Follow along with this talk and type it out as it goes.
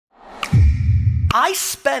I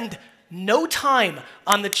spend no time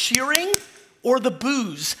on the cheering or the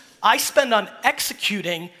boos. I spend on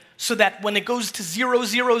executing so that when it goes to 0,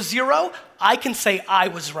 0, 0, I can say I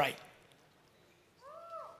was right.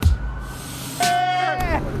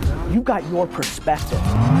 You got your perspective.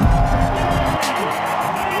 I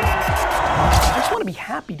just want to be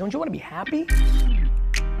happy. Don't you want to be happy?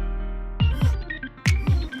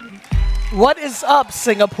 What is up,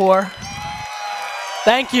 Singapore?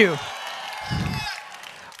 Thank you.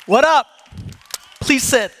 What up? Please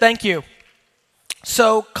sit. Thank you.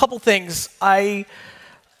 So, couple things. I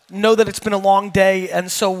know that it's been a long day,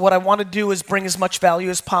 and so what I want to do is bring as much value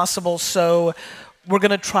as possible. So, we're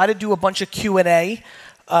going to try to do a bunch of Q&A,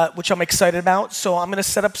 which I'm excited about. So, I'm going to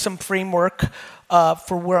set up some framework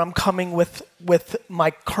for where I'm coming with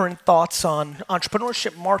my current thoughts on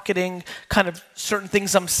entrepreneurship, marketing, kind of certain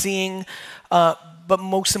things I'm seeing. But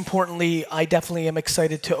most importantly, I definitely am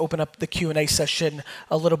excited to open up the Q&A session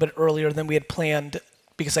a little bit earlier than we had planned,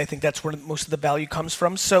 because I think that's where most of the value comes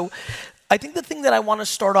from. So I think the thing that I want to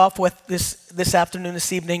start off with this afternoon,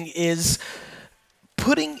 this evening, is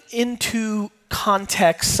putting into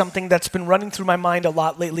context something that's been running through my mind a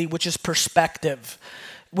lot lately, which is perspective.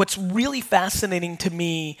 What's really fascinating to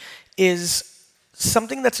me is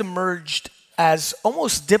something that's emerged as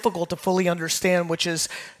almost difficult to fully understand, which is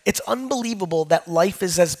it's unbelievable that life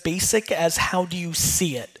is as basic as how do you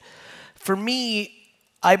see it. For me,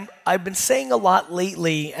 I've been saying a lot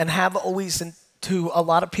lately, and have always to a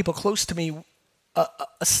lot of people close to me, a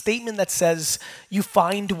statement that says you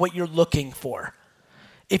find what you're looking for.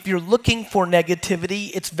 If you're looking for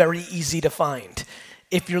negativity, it's very easy to find.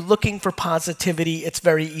 If you're looking for positivity, it's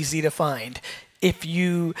very easy to find. If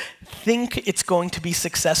you think it's going to be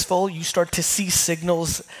successful, you start to see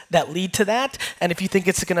signals that lead to that. And if you think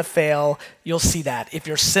it's going to fail, you'll see that. If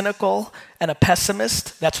you're cynical and a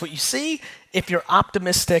pessimist, that's what you see. If you're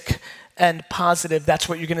optimistic and positive, that's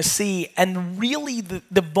what you're going to see. And really,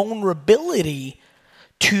 the vulnerability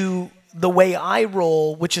to the way I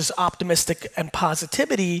roll, which is optimistic and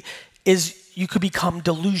positivity, is you could become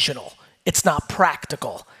delusional. It's not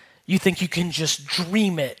practical. You think you can just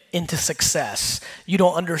dream it into success. You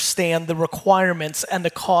don't understand the requirements and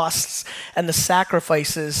the costs and the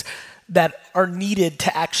sacrifices that are needed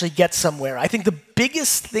to actually get somewhere. I think the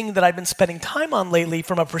biggest thing that I've been spending time on lately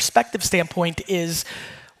from a perspective standpoint is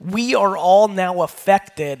we are all now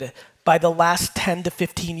affected by the last 10 to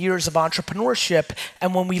 15 years of entrepreneurship.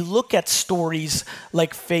 And when we look at stories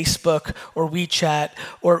like Facebook or WeChat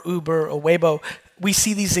or Uber or Weibo, we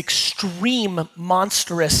see these extreme,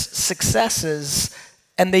 monstrous successes,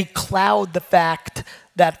 and they cloud the fact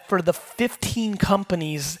that for the 15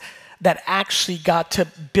 companies that actually got to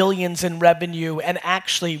billions in revenue and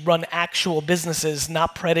actually run actual businesses,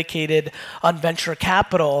 not predicated on venture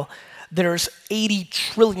capital, there's 80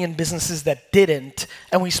 trillion businesses that didn't,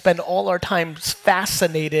 and we spend all our time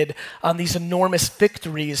fascinated on these enormous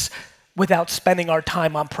victories without spending our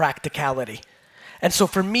time on practicality. And so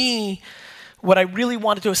for me, what I really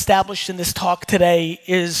wanted to establish in this talk today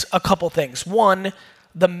is a couple things. One,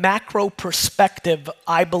 the macro perspective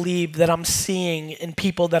I believe that I'm seeing in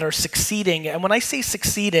people that are succeeding. And when I say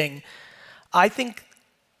succeeding, I think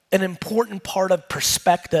an important part of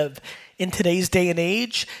perspective in today's day and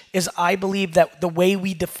age is I believe that the way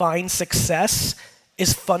we define success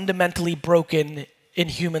is fundamentally broken in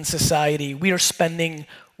human society. We are spending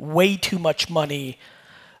way too much money,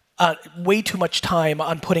 way too much time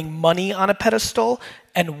on putting money on a pedestal,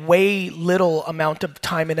 and way little amount of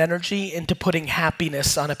time and energy into putting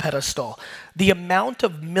happiness on a pedestal. The amount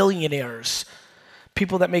of millionaires,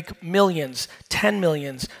 people that make millions, 10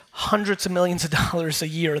 millions, hundreds of millions of dollars a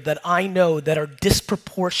year that I know that are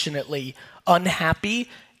disproportionately unhappy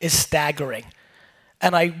is staggering.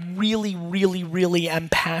 And I really, really, really am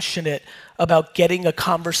passionate about getting a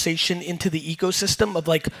conversation into the ecosystem of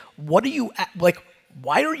like, what are you, like,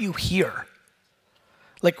 why are you here?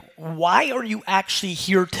 Like, why are you actually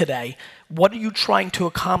here today? What are you trying to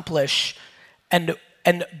accomplish? And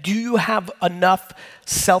do you have enough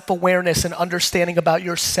self-awareness and understanding about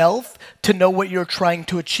yourself to know what you're trying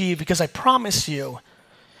to achieve? Because I promise you,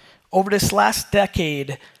 over this last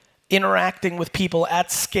decade, interacting with people at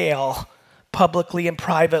scale, publicly and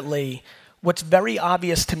privately, what's very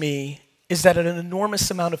obvious to me is that an enormous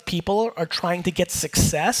amount of people are trying to get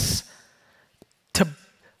success to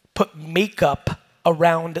put makeup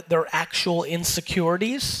around their actual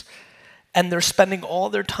insecurities, and they're spending all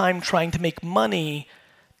their time trying to make money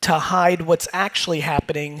to hide what's actually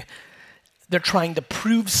happening. They're trying to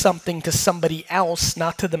prove something to somebody else,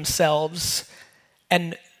 not to themselves,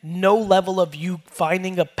 and no level of you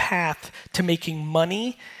finding a path to making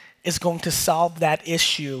money is going to solve that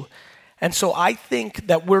issue. And so I think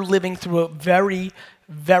that we're living through a very,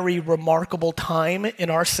 very remarkable time in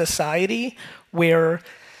our society where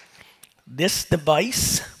this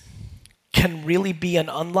device can really be an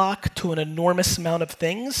unlock to an enormous amount of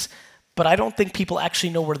things, but I don't think people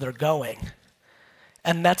actually know where they're going.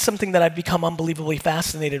 And that's something that I've become unbelievably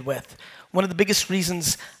fascinated with. One of the biggest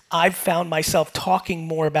reasons I've found myself talking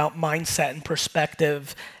more about mindset and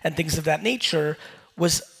perspective and things of that nature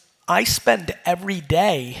was I spend every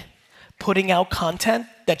day putting out content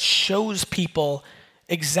that shows people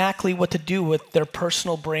exactly what to do with their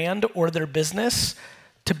personal brand or their business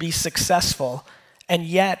to be successful. And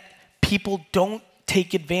yet, people don't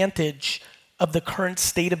take advantage of the current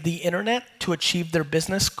state of the internet to achieve their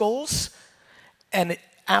business goals. And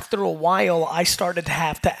after a while, I started to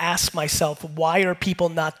have to ask myself, why are people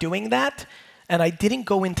not doing that? And I didn't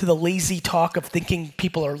go into the lazy talk of thinking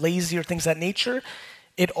people are lazy or things of that nature.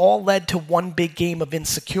 It all led to one big game of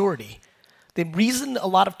insecurity. The reason a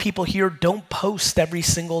lot of people here don't post every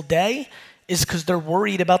single day is because they're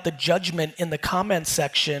worried about the judgment in the comment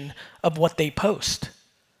section of what they post.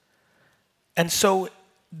 And so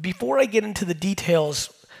before I get into the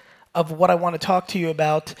details of what I want to talk to you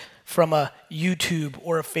about from a YouTube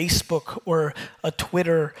or a Facebook or a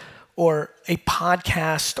Twitter or a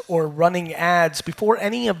podcast or running ads, before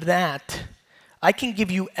any of that, I can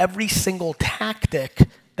give you every single tactic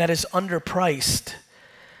that is underpriced.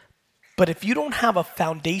 But if you don't have a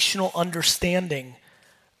foundational understanding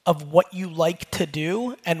of what you like to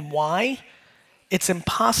do and why, it's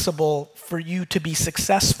impossible for you to be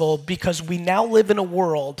successful because we now live in a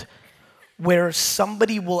world where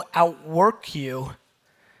somebody will outwork you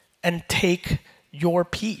and take your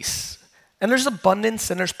piece. And there's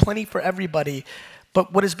abundance and there's plenty for everybody.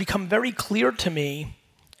 But what has become very clear to me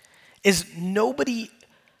is nobody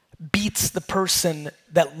beats the person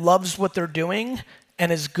that loves what they're doing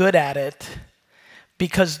and is good at it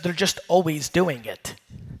because they're just always doing it.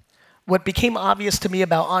 What became obvious to me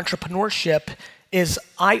about entrepreneurship is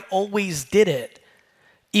I always did it,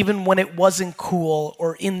 even when it wasn't cool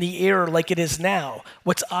or in the air like it is now.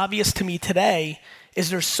 What's obvious to me today is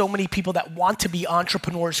there's so many people that want to be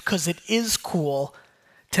entrepreneurs because it is cool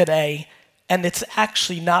today, and it's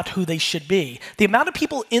actually not who they should be. The amount of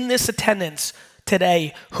people in this attendance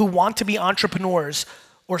today who want to be entrepreneurs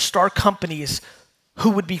or start companies who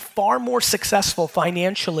would be far more successful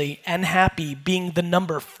financially and happy being the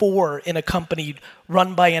number 4 in a company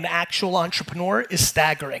run by an actual entrepreneur is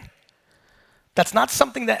staggering. That's not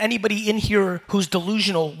something that anybody in here who's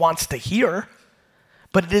delusional wants to hear,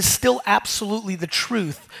 but it is still absolutely the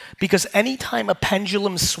truth because anytime a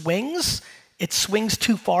pendulum swings, it swings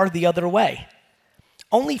too far the other way.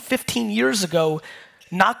 Only 15 years ago,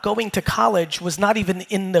 not going to college was not even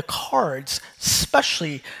in the cards,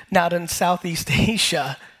 especially not in Southeast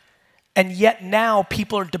Asia. And yet now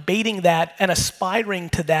people are debating that and aspiring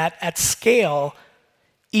to that at scale,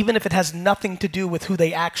 even if it has nothing to do with who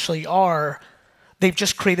they actually are. They've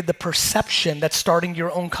just created the perception that starting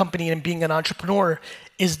your own company and being an entrepreneur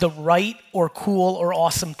is the right or cool or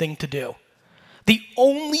awesome thing to do. The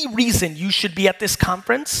only reason you should be at this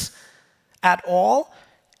conference at all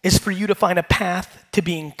is for you to find a path to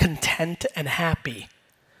being content and happy,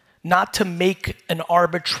 not to make an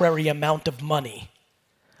arbitrary amount of money.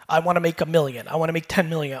 I want to make $1 million. I want to make 10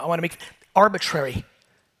 million. I want to make arbitrary.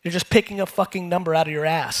 You're just picking a fucking number out of your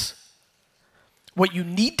ass. What you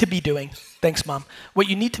need to be doing, thanks, Mom. What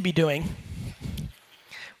you need to be doing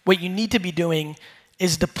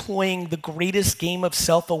is deploying the greatest game of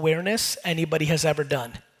self-awareness anybody has ever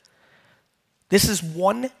done. This is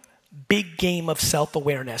one big game of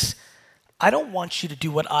self-awareness. I don't want you to do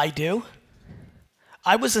what I do.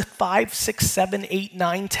 I was a 5, 6, 7, 8,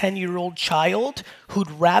 9, 10-year-old child who'd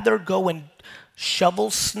rather go and shovel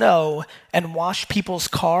snow and wash people's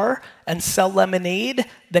car and sell lemonade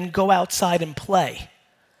than go outside and play.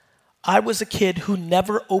 I was a kid who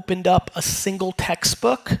never opened up a single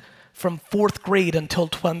textbook from 4th grade until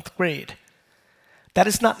 12th grade. That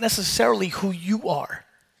is not necessarily who you are.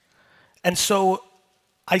 And so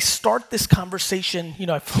I start this conversation,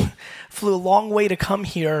 I flew a long way to come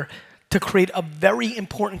here to create a very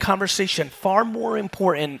important conversation, far more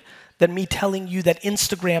important than me telling you that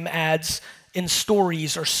Instagram ads in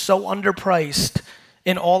stories are so underpriced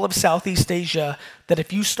in all of Southeast Asia that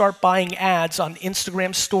if you start buying ads on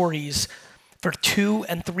Instagram stories for $2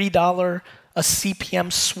 and $3 a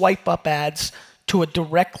CPM swipe up ads to a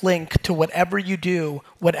direct link to whatever you do,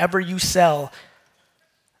 whatever you sell,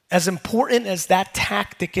 as important as that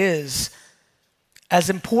tactic is, as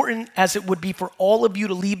important as it would be for all of you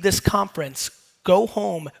to leave this conference, go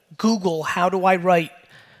home, Google, how do I write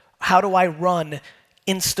how do I run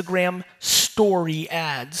Instagram story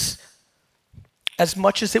ads? As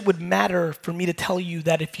much as it would matter for me to tell you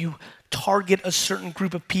that if you target a certain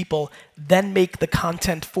group of people, then make the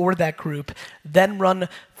content for that group, then run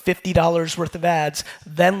 $50 worth of ads,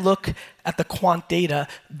 then look at the quant data,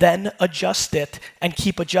 then adjust it and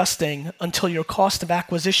keep adjusting until your cost of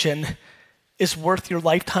acquisition is worth your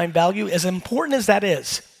lifetime value. As important as that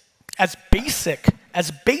is, as basic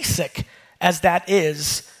as that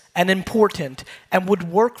is, and important, and would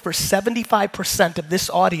work for 75% of this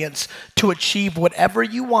audience to achieve whatever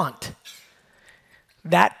you want,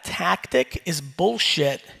 that tactic is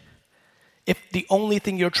bullshit if the only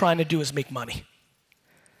thing you're trying to do is make money,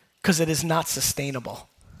 because it is not sustainable.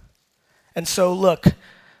 And so look,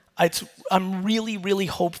 I'm really, really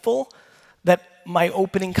hopeful that my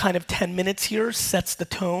opening kind of 10 minutes here sets the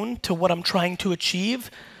tone to what I'm trying to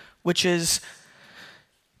achieve, which is,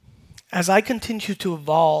 as I continue to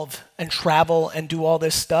evolve and travel and do all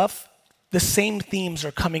this stuff, the same themes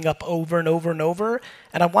are coming up over and over and over.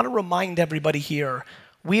 And I want to remind everybody here,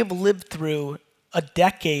 we have lived through a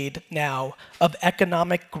decade now of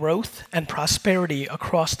economic growth and prosperity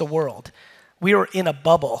across the world. We are in a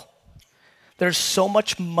bubble. There's so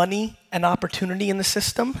much money and opportunity in the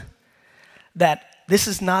system that this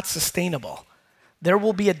is not sustainable. There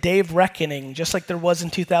will be a day of reckoning, just like there was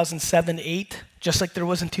in 2007, 8, just like there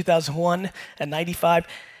was in 2001 and 95.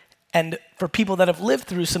 And for people that have lived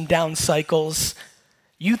through some down cycles,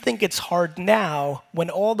 you think it's hard now.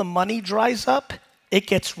 When all the money dries up, it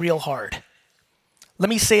gets real hard. Let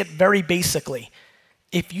me say it very basically.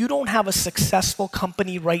 If you don't have a successful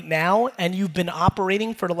company right now and you've been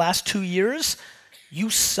operating for the last 2 years,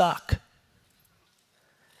 you suck.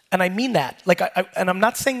 And I mean that. And I'm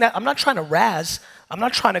not saying that, I'm not trying to razz, I'm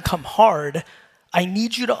not trying to come hard. I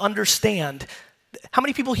need you to understand. How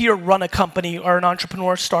many people here run a company or an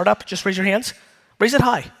entrepreneur startup? Just raise your hands. Raise it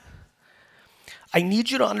high. I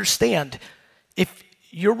need you to understand, if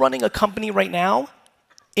you're running a company right now,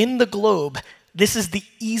 in the globe, this is the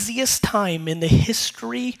easiest time in the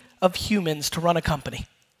history of humans to run a company.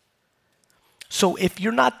 So if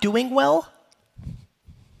you're not doing well,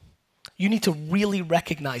 you need to really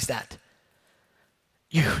recognize that.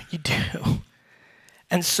 You do.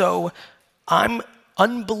 And so I'm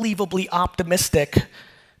unbelievably optimistic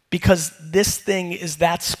because this thing is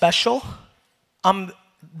that special. I'm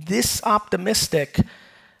this optimistic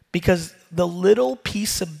because the little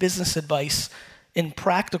piece of business advice in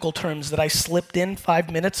practical terms that I slipped in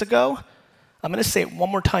 5 minutes ago, I'm going to say it one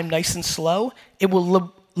more time nice and slow. It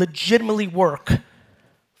will legitimately work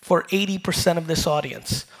for 80% of this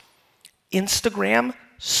audience. Instagram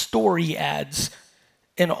story ads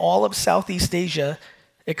in all of Southeast Asia,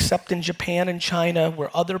 except in Japan and China, where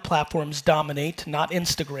other platforms dominate, not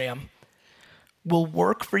Instagram, will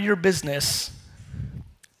work for your business.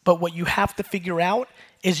 But what you have to figure out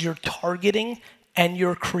is your targeting and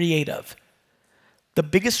your creative. The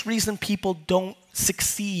biggest reason people don't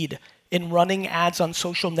succeed in running ads on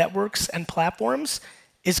social networks and platforms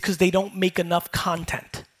is because they don't make enough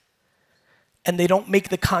content. And they don't make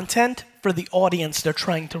the content for the audience they're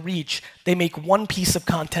trying to reach. They make one piece of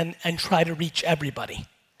content and try to reach everybody.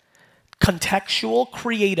 Contextual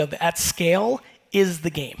creative at scale is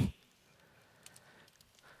the game.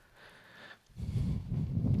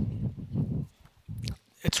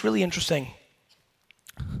 It's really interesting.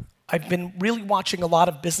 I've been really watching a lot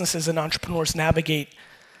of businesses and entrepreneurs navigate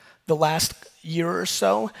the last year or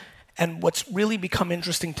so. And what's really become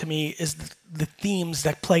interesting to me is the themes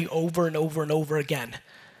that play over and over and over again.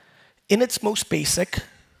 In its most basic,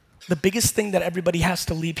 the biggest thing that everybody has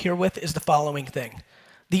to leave here with is the following thing.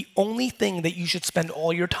 The only thing that you should spend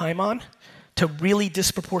all your time on to really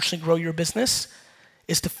disproportionately grow your business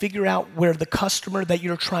is to figure out where the customer that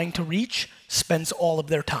you're trying to reach spends all of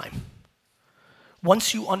their time.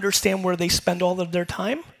 Once you understand where they spend all of their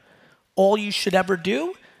time, all you should ever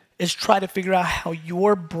do is try to figure out how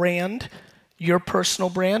your brand, your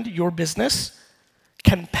personal brand, your business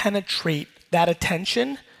can penetrate that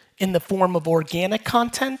attention in the form of organic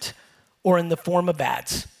content or in the form of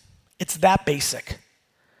ads. It's that basic.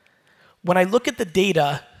 When I look at the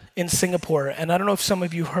data in Singapore, and I don't know if some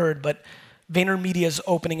of you heard, but VaynerMedia is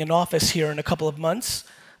opening an office here in a couple of months.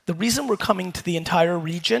 The reason we're coming to the entire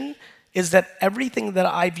region is that everything that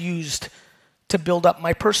I've used to build up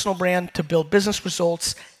my personal brand, to build business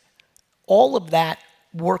results, all of that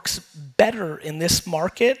works better in this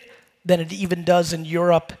market than it even does in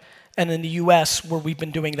Europe and in the US, where we've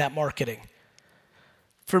been doing that marketing.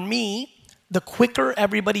 For me, the quicker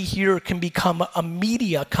everybody here can become a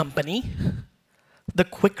media company, the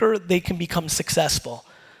quicker they can become successful.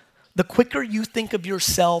 The quicker you think of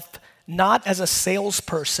yourself not as a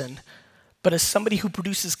salesperson, but as somebody who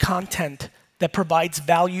produces content that provides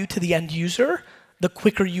value to the end user, the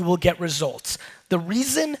quicker you will get results. The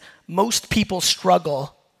reason most people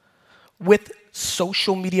struggle with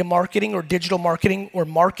social media marketing or digital marketing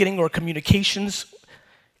or communications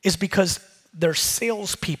is because they're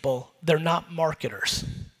salespeople, they're not marketers.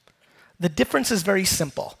 The difference is very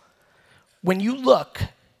simple. When you look,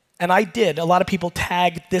 and I did, a lot of people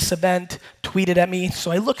tagged this event, tweeted at me,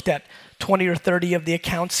 so I looked at 20 or 30 of the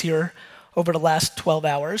accounts here over the last 12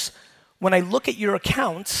 hours. When I look at your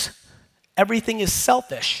accounts, everything is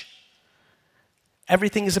selfish.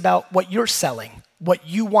 Everything is about what you're selling, what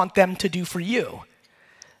you want them to do for you.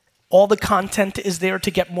 All the content is there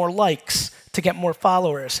to get more likes, to get more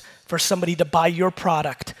followers, for somebody to buy your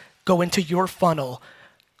product, go into your funnel,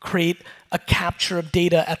 create a capture of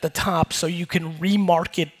data at the top so you can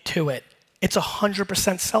remarket to it. It's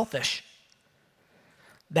 100% selfish.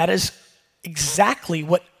 That is exactly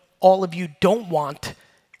what all of you don't want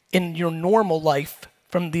in your normal life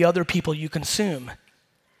from the other people you consume.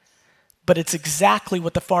 But it's exactly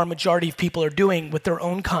what the far majority of people are doing with their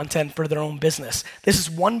own content for their own business. This is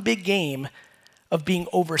one big game of being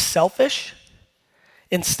over-selfish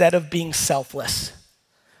instead of being selfless.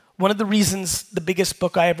 One of the reasons the biggest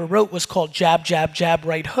book I ever wrote was called Jab, Jab, Jab,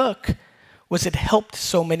 Right Hook was it helped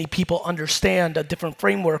so many people understand a different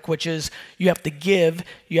framework, which is you have to give,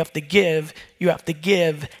 you have to give, you have to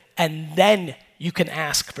give, and then you can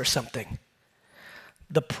ask for something.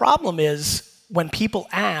 The problem is when people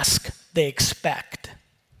ask, they expect.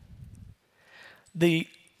 The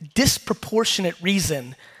disproportionate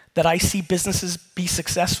reason that I see businesses be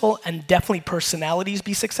successful and definitely personalities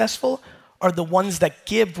be successful are the ones that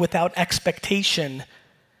give without expectation,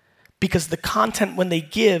 because the content when they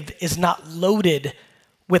give is not loaded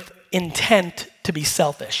with intent to be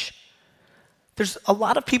selfish. There's a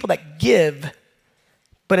lot of people that give,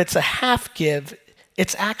 but it's a half give.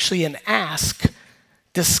 It's actually an ask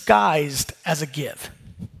disguised as a give.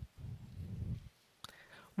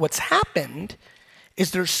 What's happened is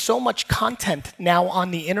there's so much content now on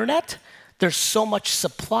the internet, there's so much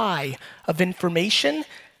supply of information.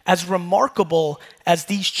 As remarkable as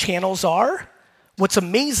these channels are, what's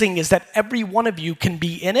amazing is that every one of you can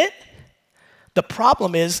be in it. The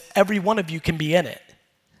problem is every one of you can be in it.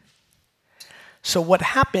 So what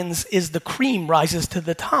happens is the cream rises to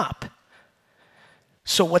the top.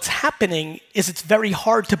 So what's happening is it's very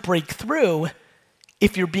hard to break through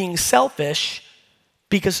if you're being selfish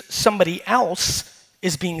because somebody else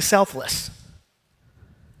is being selfless.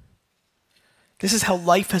 This is how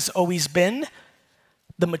life has always been.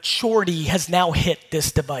 The maturity has now hit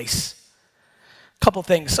this device. Couple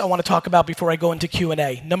things I want to talk about before I go into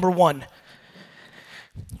Q&A. Number one,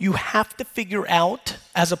 you have to figure out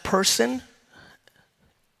as a person,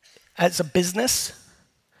 as a business,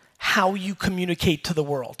 how you communicate to the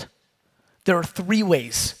world. There are three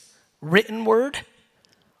ways: written word,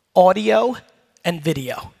 audio, and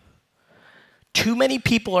video. Too many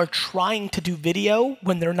people are trying to do video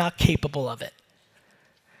when they're not capable of it.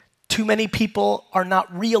 Too many people are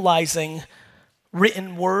not realizing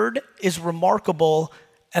written word is remarkable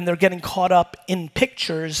and they're getting caught up in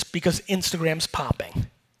pictures because Instagram's popping.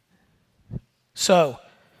 So,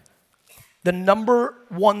 the number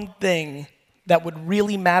one thing that would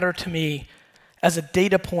really matter to me as a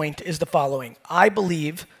data point is the following. I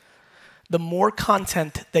believe the more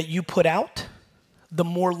content that you put out, the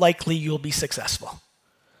more likely you'll be successful.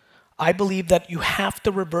 I believe that you have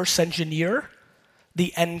to reverse engineer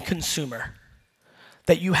the end consumer,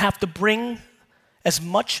 that you have to bring as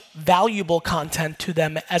much valuable content to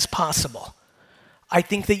them as possible. I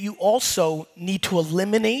think that you also need to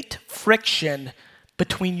eliminate friction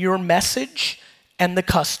between your message and the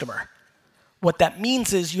customer. What that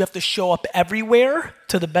means is you have to show up everywhere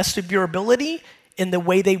to the best of your ability in the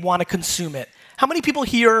way they want to consume it. How many people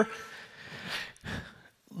here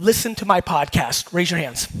listen to my podcast? Raise your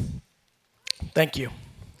hands. Thank you.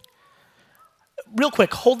 Real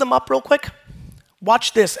quick, hold them up real quick.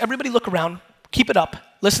 Watch this. Everybody look around. Keep it up.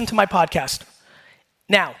 Listen to my podcast.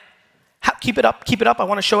 Now, keep it up, keep it up. I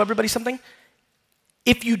want to show everybody something.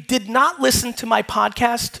 If you did not listen to my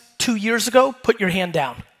podcast 2 years ago, put your hand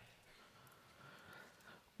down.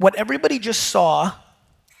 What everybody just saw,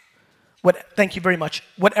 thank you very much.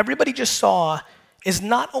 What everybody just saw is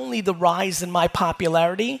not only the rise in my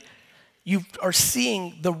popularity, you are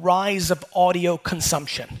seeing the rise of audio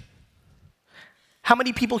consumption. How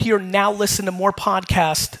many people here now listen to more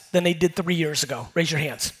podcasts than they did 3 years ago? Raise your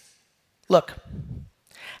hands. Look.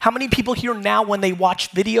 How many people here now, when they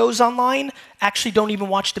watch videos online, actually don't even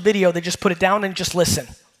watch the video, they just put it down and just listen?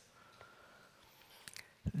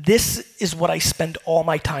 This is what I spend all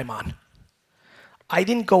my time on. I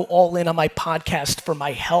didn't go all in on my podcast for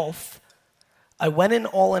my health. I went in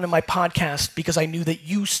all in on my podcast because I knew that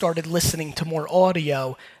you started listening to more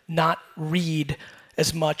audio, not read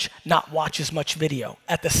as much, not watch as much video.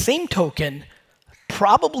 At the same token,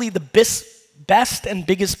 probably the best and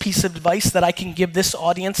biggest piece of advice that I can give this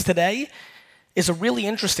audience today is a really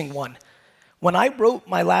interesting one. When I wrote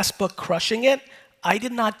my last book, Crushing It, I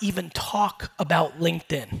did not even talk about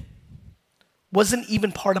LinkedIn. Wasn't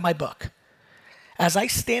even part of my book. As I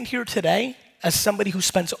stand here today, as somebody who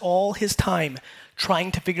spends all his time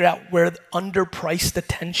trying to figure out where the underpriced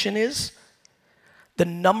attention is, the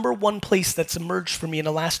number one place that's emerged for me in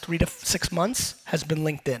the last 3 to 6 months has been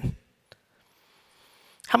LinkedIn.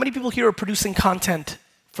 How many people here are producing content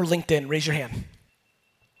for LinkedIn? Raise your hand.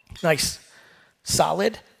 Nice.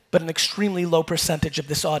 Solid, but an extremely low percentage of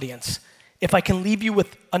this audience. If I can leave you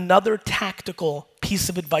with another tactical piece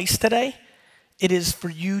of advice today, it is for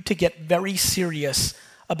you to get very serious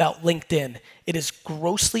about LinkedIn. It is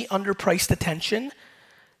grossly underpriced attention.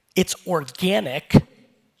 It's organic.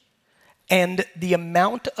 And the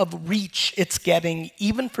amount of reach it's getting,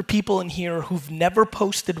 even for people in here who've never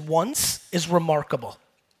posted once, is remarkable.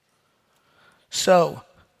 So,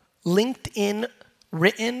 LinkedIn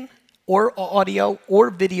written or audio or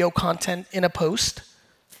video content in a post,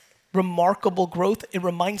 remarkable growth. It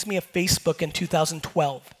reminds me of Facebook in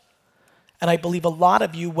 2012. And I believe a lot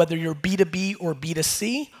of you, whether you're B2B or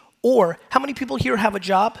B2C, or how many people here have a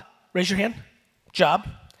job? Raise your hand. Job.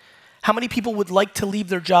 How many people would like to leave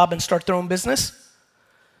their job and start their own business?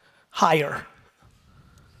 Higher.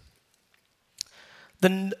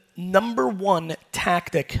 The number one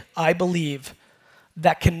tactic, I believe,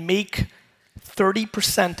 that can make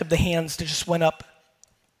 30% of the hands that just went up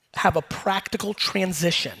have a practical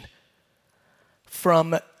transition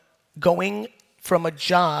from going from a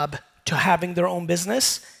job to having their own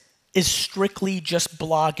business is strictly just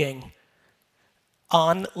blogging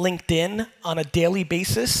on LinkedIn on a daily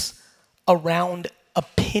basis around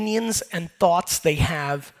opinions and thoughts they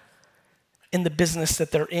have in the business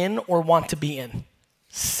that they're in or want to be in.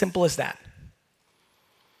 Simple as that.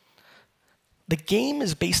 The game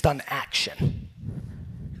is based on action.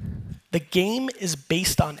 The game is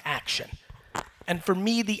based on action. And for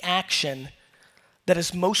me, the action that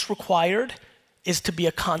is most required is to be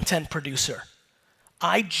a content producer.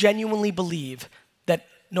 I genuinely believe that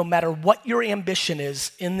no matter what your ambition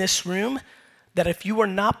is in this room, that if you are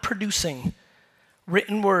not producing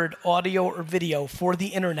written word, audio, or video for the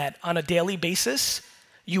internet on a daily basis,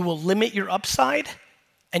 you will limit your upside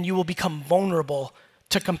and you will become vulnerable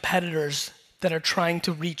to competitors that are trying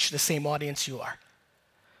to reach the same audience you are.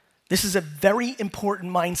 This is a very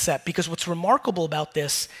important mindset because what's remarkable about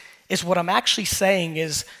this is what I'm actually saying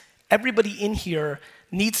is everybody in here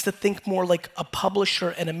needs to think more like a publisher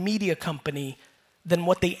and a media company than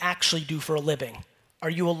what they actually do for a living. Are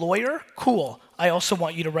you a lawyer? Cool. I also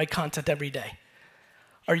want you to write content every day.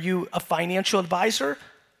 Are you a financial advisor?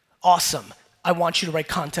 Awesome. I want you to write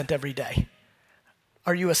content every day.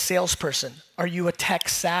 Are you a salesperson? Are you a tech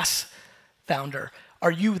SaaS founder?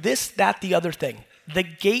 Are you this, that, the other thing? The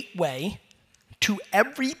gateway to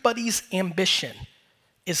everybody's ambition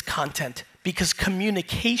is content because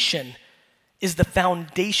communication is the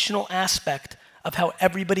foundational aspect of how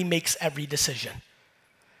everybody makes every decision.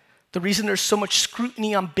 The reason there's so much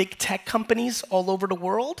scrutiny on big tech companies all over the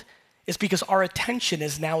world is because our attention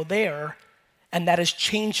is now there, and that is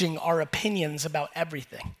changing our opinions about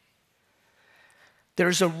everything.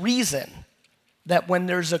 There's a reason that when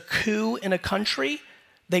there's a coup in a country,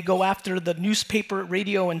 they go after the newspaper,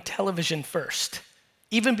 radio, and television first.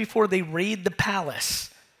 Even before they raid the palace,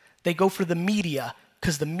 they go for the media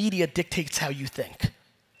because the media dictates how you think.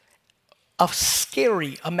 A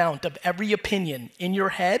scary amount of every opinion in your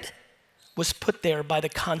head was put there by the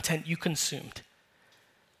content you consumed,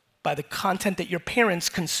 by the content that your parents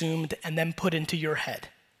consumed and then put into your head.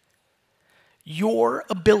 Your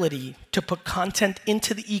ability to put content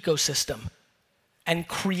into the ecosystem and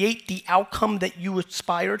create the outcome that you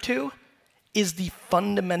aspire to is the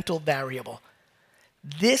fundamental variable.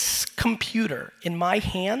 This computer in my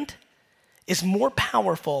hand is more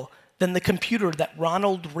powerful than the computer that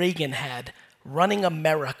Ronald Raegan had running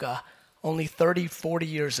America only 30, 40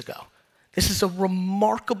 years ago. This is a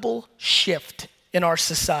remarkable shift in our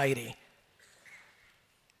society.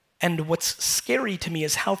 And what's scary to me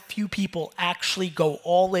is how few people actually go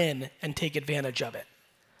all in and take advantage of it.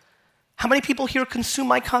 How many people here consume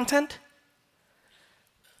my content?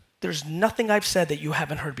 There's nothing I've said that you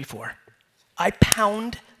haven't heard before. I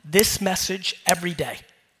pound this message every day.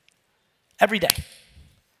 Every day.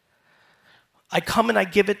 I come and I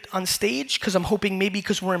give it on stage because I'm hoping maybe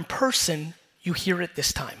because we're in person, you hear it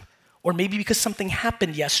this time. Or maybe because something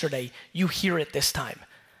happened yesterday, you hear it this time.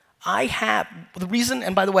 The reason,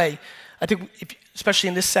 and by the way, I think, especially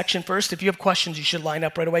in this section first, if you have questions, you should line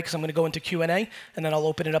up right away because I'm going to go into Q&A, and then I'll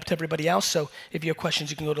open it up to everybody else. So if you have questions,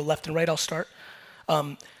 you can go to left and right. I'll start.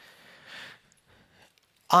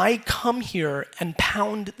 I come here and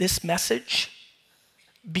pound this message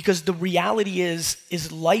because the reality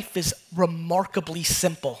is life is remarkably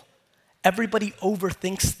simple. Everybody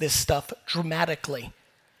overthinks this stuff dramatically.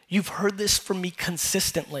 You've heard this from me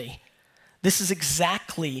consistently. This is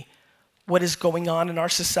exactly what is going on in our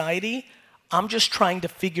society. I'm just trying to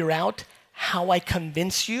figure out how I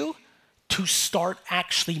convince you to start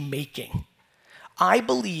actually making. I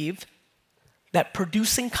believe that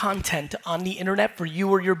producing content on the internet for you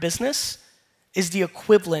or your business is the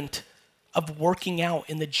equivalent of working out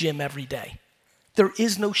in the gym every day. There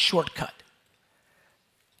is no shortcut.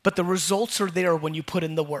 But the results are there when you put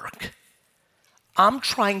in the work. I'm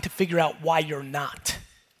trying to figure out why you're not.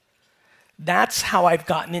 That's how I've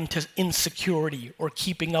gotten into insecurity or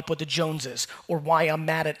keeping up with the Joneses or why I'm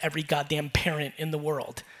mad at every goddamn parent in the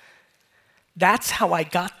world. That's how I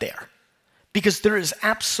got there. Because there is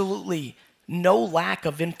absolutely no lack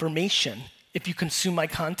of information if you consume my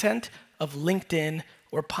content of LinkedIn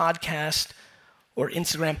or podcast or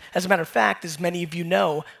Instagram. As a matter of fact, as many of you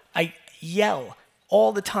know, I yell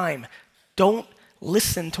all the time, don't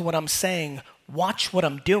listen to what I'm saying, watch what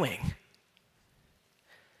I'm doing.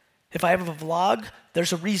 If I have a vlog,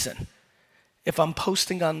 there's a reason. If I'm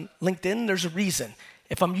posting on LinkedIn, there's a reason.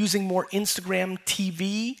 If I'm using more Instagram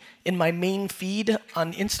TV in my main feed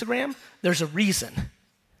on Instagram, there's a reason.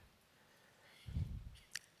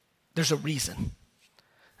 There's a reason.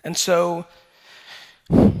 And so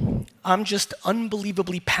I'm just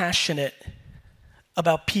unbelievably passionate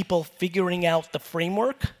about people figuring out the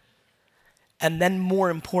framework and then more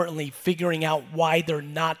importantly, figuring out why they're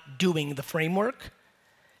not doing the framework.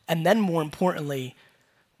 And then more importantly,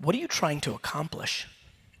 what are you trying to accomplish?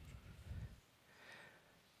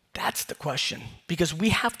 That's the question. Because we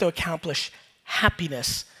have to accomplish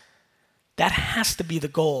happiness. That has to be the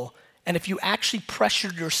goal. And if you actually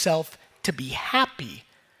pressured yourself to be happy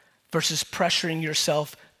versus pressuring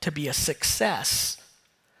yourself to be a success,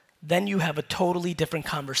 then you have a totally different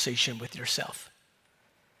conversation with yourself.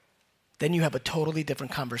 Then you have a totally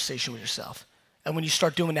different conversation with yourself. And when you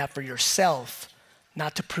start doing that for yourself,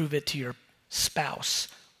 not to prove it to your spouse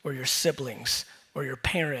or your siblings or your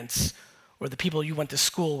parents or the people you went to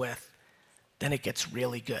school with, then it gets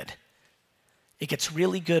really good. It gets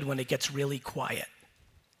really good when it gets really quiet.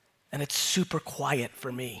 And it's super quiet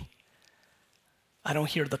for me. I don't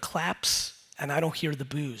hear the claps and I don't hear the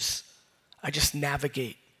boos. I just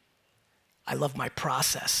navigate. I love my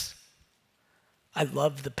process. I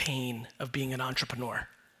love the pain of being an entrepreneur.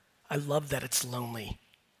 I love that it's lonely.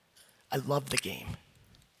 I love the game.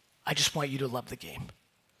 I just want you to love the game.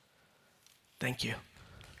 Thank you.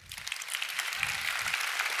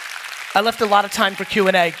 I left a lot of time for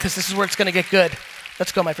Q&A because this is where it's going to get good.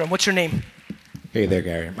 Let's go, my friend. What's your name? Hey there,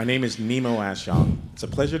 Gary. My name is Nemo Ashong. It's a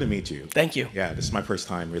pleasure to meet you. Thank you. Yeah, this is my first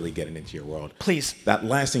time really getting into your world. Please. That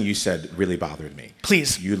last thing you said really bothered me.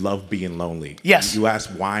 Please. You love being lonely. Yes. You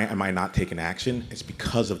asked why am I not taking action? It's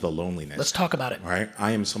because of the loneliness. Let's talk about it. All right?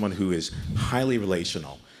 I am someone who is highly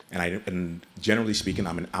relational. And generally speaking,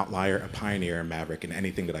 I'm an outlier, a pioneer, a maverick in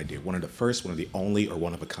anything that I do. One of the first, one of the only, or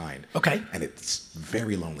one of a kind. Okay. And it's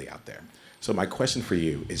very lonely out there. So my question for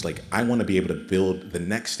you is I want to be able to build the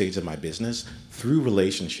next stage of my business through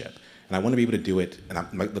relationship. And I want to be able to do it. And I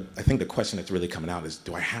think the question that's really coming out is,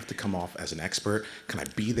 do I have to come off as an expert? Can I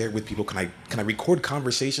be there with people? Can I record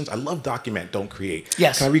conversations? I love document, don't create.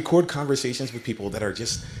 Yes. Can I record conversations with people that are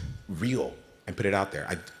just real and put it out there?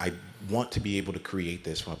 I want to be able to create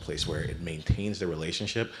this from a place where it maintains the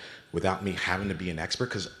relationship without me having to be an expert.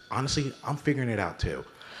 Because honestly, I'm figuring it out too.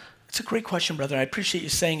 It's a great question, brother. I appreciate you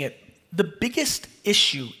saying it. The biggest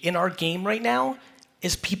issue in our game right now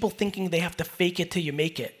is people thinking they have to fake it till you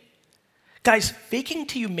make it. Guys, faking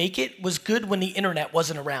till you make it was good when the internet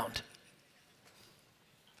wasn't around.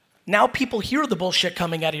 Now people hear the bullshit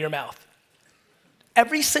coming out of your mouth.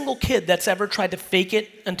 Every single kid that's ever tried to fake it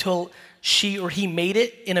until she or he made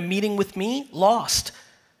it in a meeting with me lost.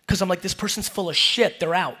 Because I'm like, this person's full of shit,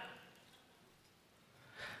 they're out.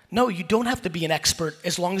 No, you don't have to be an expert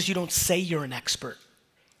as long as you don't say you're an expert.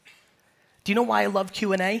 Do you know why I love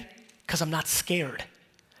Q&A? Because I'm not scared.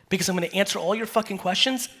 Because I'm going to answer all your fucking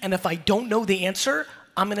questions, and if I don't know the answer,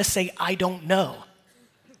 I'm going to say I don't know.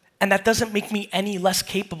 And that doesn't make me any less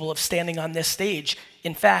capable of standing on this stage.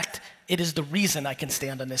 In fact, it is the reason I can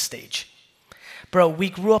stand on this stage. Bro, we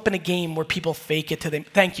grew up in a game where people fake it to them.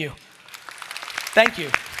 Thank you. Thank you.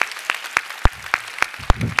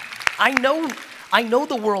 I know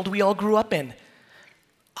the world we all grew up in.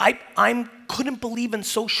 I couldn't believe in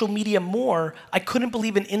social media more. I couldn't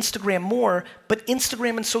believe in Instagram more, but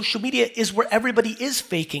Instagram and social media is where everybody is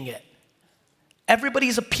faking it.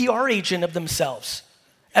 Everybody's a PR agent of themselves.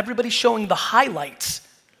 Everybody's showing the highlights.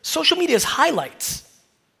 Social media is highlights.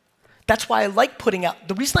 That's why I like putting out,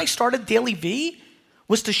 the reason I started Garyvee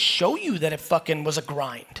was to show you that it fucking was a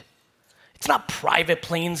grind. It's not private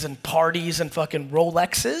planes and parties and fucking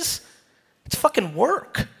Rolexes. It's fucking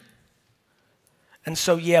work. And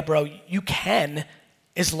so, yeah, bro, you can,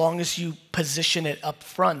 as long as you position it up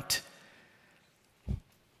front.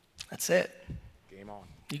 That's it. Game on.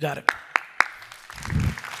 You got it.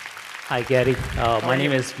 Hi, Gary. My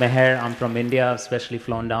name is Meher. I'm from India, especially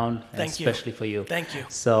flown down, especially for you. Thank you.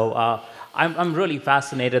 So I'm really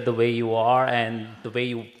fascinated the way you are and the way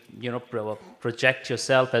you project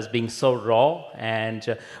yourself as being so raw.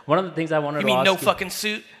 And one of the things I wanted to ask you... You mean no fucking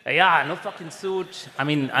suit? Yeah, no fucking suit. I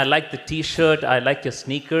mean, I like the T-shirt, I like your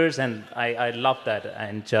sneakers, and I love that.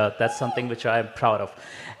 And that's something which I'm proud of.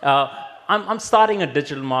 I'm starting a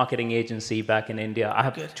digital marketing agency back in India. I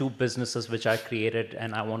have two businesses which I created,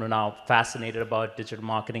 and I want to now fascinated about digital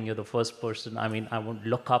marketing. You're the first person I would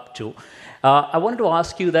look up to. I wanted to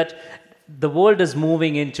ask you that the world is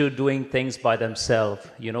moving into doing things by themselves.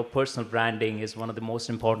 You know, personal branding is one of the most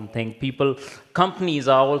important things. Companies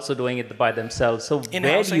are also doing it by themselves. So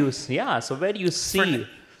where do you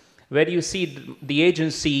see the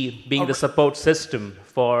agency being the support system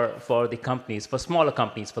for the companies, for smaller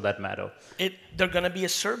companies for that matter? They're going to be a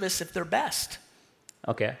service if they're best.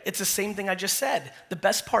 Okay. It's the same thing I just said. The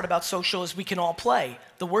best part about social is we can all play.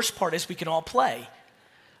 The worst part is we can all play.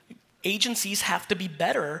 Agencies have to be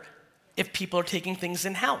better if people are taking things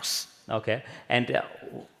in-house. Okay. And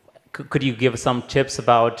could you give some tips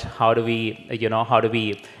about how do we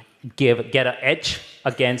get an edge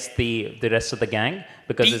against the rest of the gang?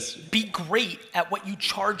 Because be great at what you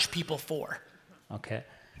charge people for. Okay.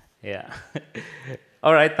 Yeah.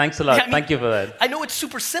 All right. Thanks a lot. Yeah, I mean, thank you for that. I know it's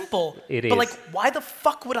super simple. It but is. why the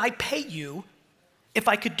fuck would I pay you if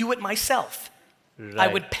I could do it myself? Right. I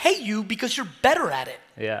would pay you because you're better at it.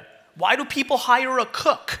 Yeah. Why do people hire a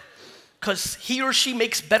cook? Because he or she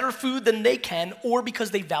makes better food than they can, or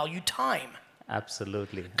because they value time.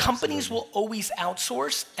 Absolutely. Companies will always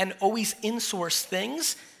outsource and always insource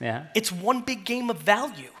things. Yeah. It's one big game of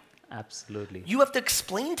value. Absolutely. You have to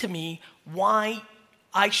explain to me why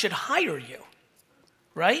I should hire you,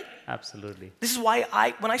 right? Absolutely. This is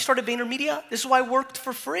why when I started VaynerMedia, this is why I worked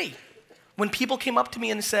for free. When people came up to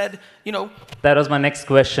me and said, That was my next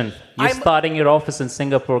question. You're starting your office in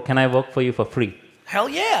Singapore. Can I work for you for free? Hell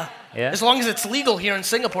yeah. Yeah. As long as it's legal here in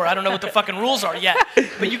Singapore. I don't know what the fucking rules are yet.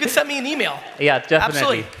 But you can send me an email. Yeah,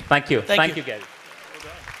 definitely. Absolutely. Thank you. Thank you, Gary.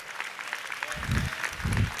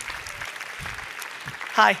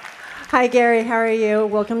 Hi. Hi, Gary. How are you?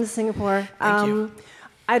 Welcome to Singapore. Thank you.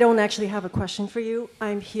 I don't actually have a question for you.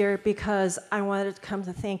 I'm here because I wanted to come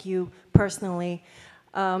to thank you personally.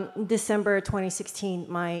 December 2016,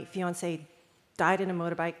 my fiance died in a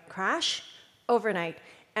motorbike crash overnight.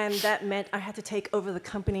 And that meant I had to take over the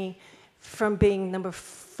company from being number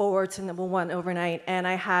 4 to number 1 overnight. And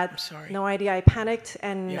I had no idea. I panicked.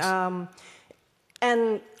 And,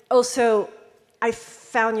 and also, I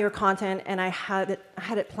found your content, and I had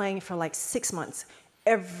it playing for like 6 months,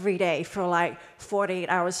 every day for like 4 to 8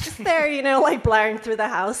 hours, just there, like blaring through the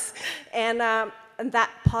house. And that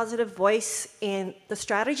positive voice in the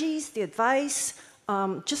strategies, the advice,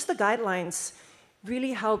 just the guidelines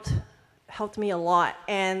really helped me a lot.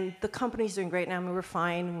 And the company's doing great now. I mean, we're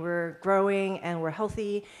fine, we're growing, and we're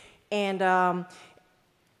healthy. And I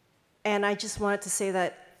just wanted to say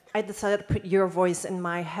that I decided to put your voice in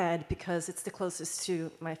my head because it's the closest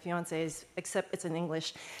to my fiance's, except it's in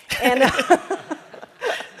English. And,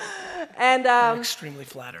 I'm extremely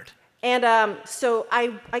flattered. And so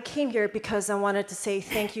I came here because I wanted to say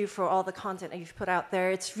thank you for all the content that you've put out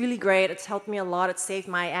there. It's really great. It's helped me a lot. It saved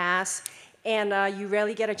my ass. And you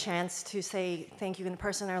rarely get a chance to say thank you in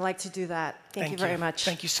person. I'd like to do that. Thank you very much.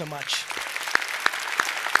 Thank you so much.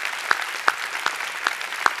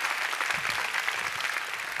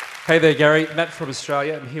 Hey there, Gary. Matt from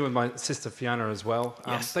Australia. I'm here with my sister Fiona as well.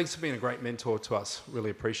 Yes. Thanks for being a great mentor to us. Really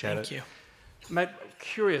appreciate it. Thank you. Matt,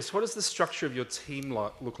 curious, what does the structure of your team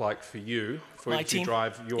look like for you, for you to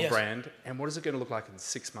drive your brand, and what is it going to look like in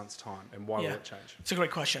 6 months' time, and why will it change? It's a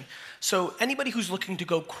great question. So anybody who's looking to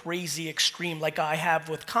go crazy extreme, like I have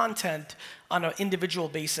with content on an individual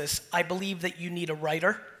basis, I believe that you need a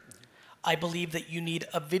writer. I believe that you need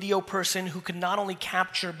a video person who can not only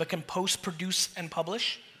capture, but can post, produce, and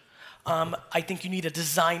publish. I think you need a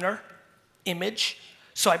designer, image.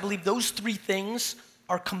 So I believe those three things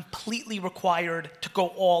are completely required to go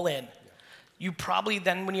all in. You probably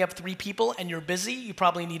then, when you have 3 people and you're busy, you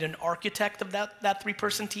probably need an architect of that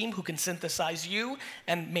 3-person team who can synthesize you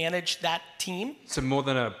and manage that team. So more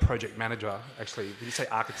than a project manager, actually. Did you say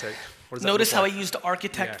architect? What does Notice that how look I like? used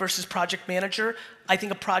architect versus project manager. I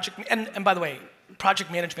think a project, and by the way,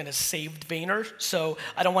 project management has saved Vayner, so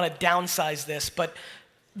I don't want to downsize this, but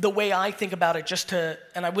the way I think about it,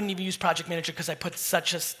 and I wouldn't even use project manager because I put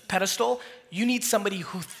such a pedestal, you need somebody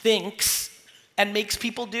who thinks and makes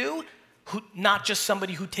people do, not just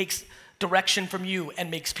somebody who takes direction from you and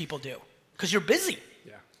makes people do, because you're busy.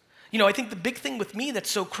 Yeah. You know, I think the big thing with me that's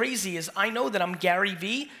so crazy is I know that I'm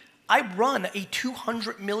Garyvee. I run a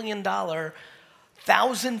 $200 million,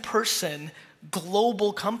 1,000-person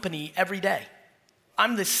global company every day.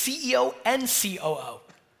 I'm the CEO and COO.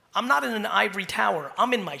 I'm not in an ivory tower.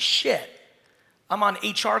 I'm in my shit. I'm on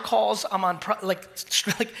HR calls. I'm on,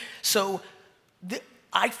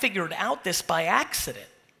 I figured out this by accident.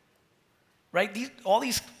 Right? All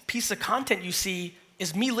these pieces of content you see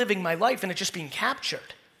is me living my life and it's just being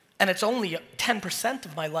captured. And it's only 10%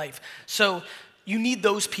 of my life. So you need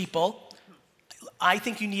those people. I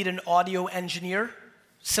think you need an audio engineer,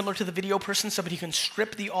 similar to the video person, somebody who can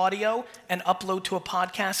strip the audio and upload to a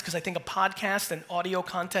podcast, because I think a podcast and audio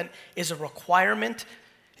content is a requirement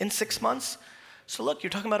in 6 months. So look, you're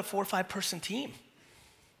talking about a 4 or 5-person team.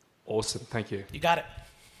 Awesome, thank you. You got it.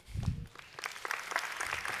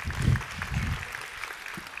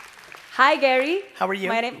 Hi, Gary. How are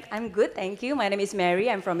you? I'm good, thank you. My name is Mary.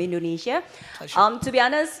 I'm from Indonesia. Pleasure. To be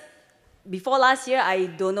honest, before last year, I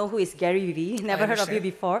don't know who is Garyvee. Never heard of you understand.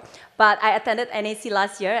 before. But I attended NAC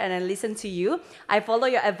last year and I listened to you. I follow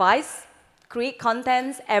your advice, create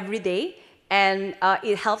contents every day, and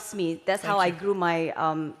it helps me. That's how I grew my,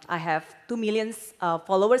 I have 2 million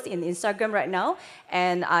followers in Instagram right now.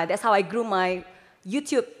 And that's how I grew my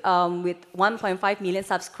YouTube with 1.5 million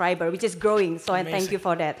subscribers, which is growing. So I thank you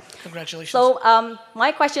for that. Congratulations. So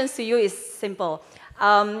my questions to you is simple.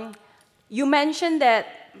 You mentioned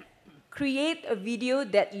that create a video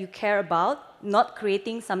that you care about, not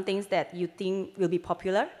creating some things that you think will be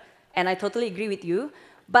popular. And I totally agree with you.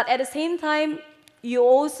 But at the same time, you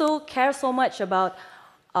also care so much about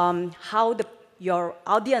how your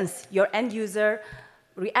audience, your end user,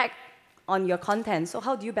 react on your content. So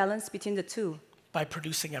how do you balance between the two? By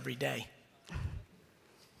producing every day.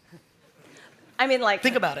 I mean, like...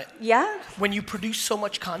 Think about it. Yeah? When you produce so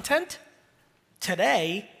much content,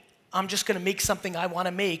 today, I'm just going to make something I want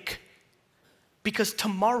to make because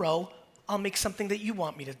tomorrow, I'll make something that you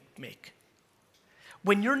want me to make.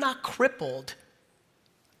 When you're not crippled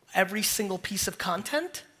every single piece of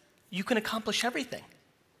content, you can accomplish everything.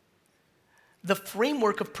 The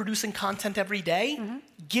framework of producing content every day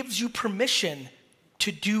gives you permission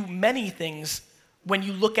to do many things when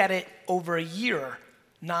you look at it over a year,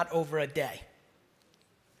 not over a day.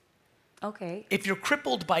 Okay. If you're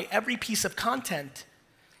crippled by every piece of content,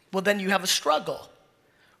 well, then you have a struggle.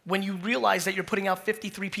 When you realize that you're putting out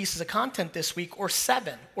 53 pieces of content this week, or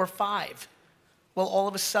 7, or 5, well, all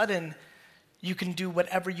of a sudden, you can do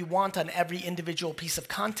whatever you want on every individual piece of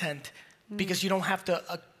content because you don't have to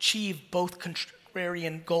achieve both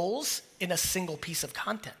contrarian goals in a single piece of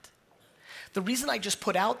content. The reason I just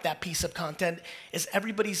put out that piece of content is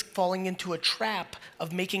everybody's falling into a trap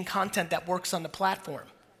of making content that works on the platform.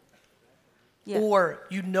 Yeah. Or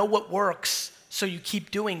you know what works, so you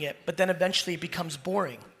keep doing it, but then eventually it becomes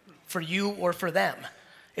boring for you or for them.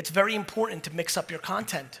 It's very important to mix up your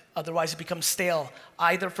content, otherwise it becomes stale,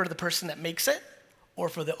 either for the person that makes it or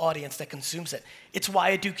for the audience that consumes it. It's why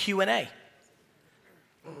I do Q&A.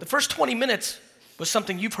 The first 20 minutes was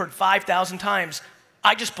something you've heard 5,000 times.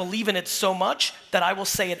 I just believe in it so much that I will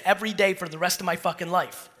say it every day for the rest of my fucking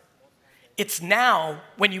life. It's now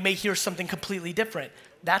when you may hear something completely different.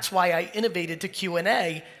 That's why I innovated to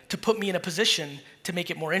Q&A to put me in a position to make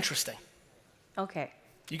it more interesting. Okay.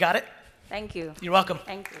 You got it? Thank you. You're welcome.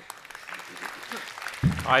 Thank you.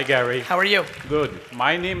 Hi, Gary. How are you? Good.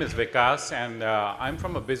 My name is Vikas, and I'm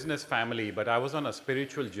from a business family, but I was on a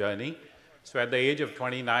spiritual journey. So at the age of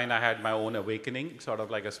 29, I had my own awakening, sort of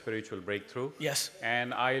like a spiritual breakthrough. Yes.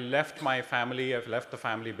 And I left my family. I've left the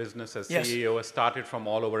family business as Yes. CEO. I started from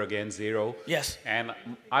all over again, zero. Yes. And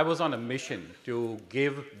I was on a mission to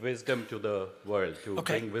give wisdom to the world, to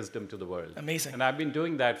bring wisdom to the world. Amazing. And I've been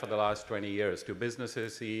doing that for the last 20 years to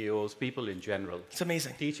businesses, CEOs, people in general. It's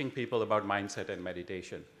amazing. Teaching people about mindset and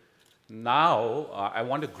meditation. Now, I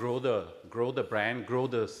want to grow the brand, grow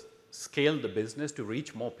the scale the business to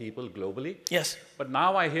reach more people globally. Yes. But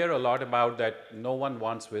now I hear a lot about that no one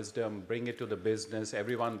wants wisdom, bring it to the business,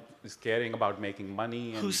 everyone is caring about making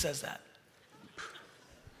money. Who says that?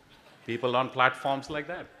 People on platforms like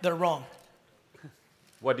that. They're wrong.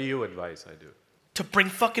 What do you advise I do? To bring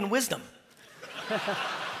fucking wisdom.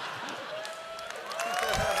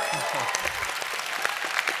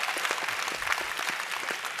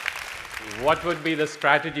 What would be the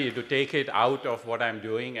strategy to take it out of what I'm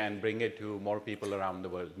doing and bring it to more people around the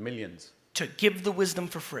world, millions? To give the wisdom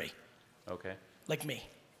for free. Okay. Like me.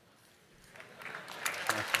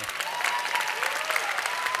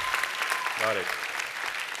 Got it.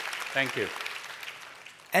 Thank you.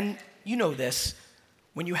 And you know this,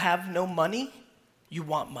 when you have no money, you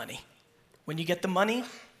want money. When you get the money,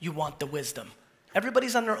 you want the wisdom.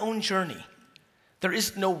 Everybody's on their own journey. There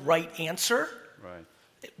is no right answer. Right.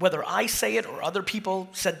 Whether I say it or other people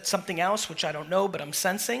said something else, which I don't know, but I'm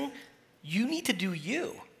sensing, you need to do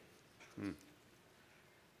you.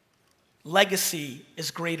 Legacy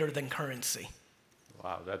is greater than currency.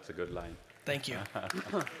 Wow, that's a good line. Thank you.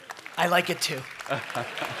 I like it too.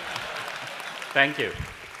 Thank you.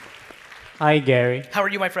 Hi, Gary. How are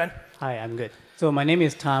you, my friend? Hi, I'm good. So my name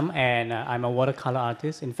is Tom, and I'm a watercolor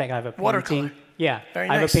artist. In fact, I have a painting. Watercolor? Yeah, Very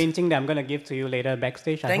I have nice. a painting that I'm going to give to you later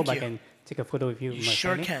backstage. I hope you. I can take a photo with you. You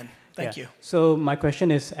sure can. Thank you. So my question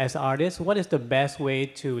is, as artists, what is the best way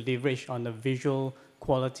to leverage on the visual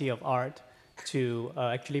quality of art to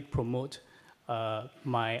actually promote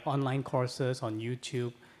my online courses on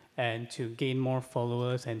YouTube and to gain more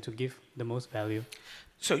followers and to give the most value?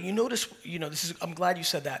 So you notice, I'm glad you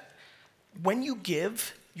said that. When you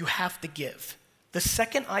give, you have to give. The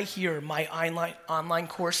second I hear my online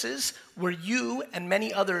courses where you and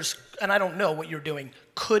many others, and I don't know what you're doing,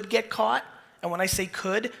 could get caught, and when I say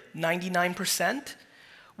could, 99%,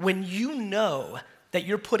 when you know that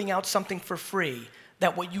you're putting out something for free,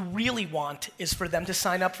 that what you really want is for them to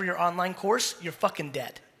sign up for your online course, you're fucking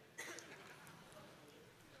dead.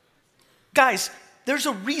 Guys, there's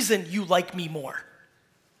a reason you like me more.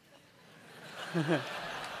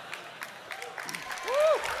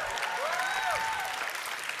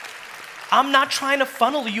 I'm not trying to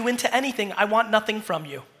funnel you into anything. I want nothing from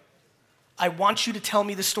you. I want you to tell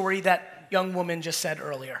me the story that young woman just said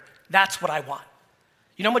earlier. That's what I want.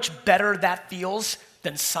 You know how much better that feels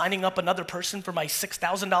than signing up another person for my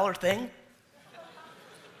 $6,000 thing?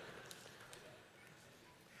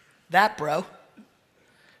 That, bro.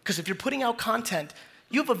 Because if you're putting out content,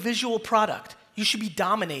 you have a visual product. You should be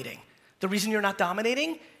dominating. The reason you're not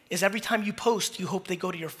dominating is every time you post, you hope they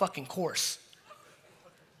go to your fucking course.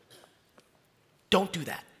 Don't do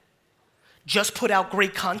that. Just put out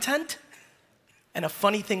great content, and a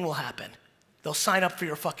funny thing will happen. They'll sign up for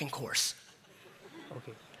your fucking course.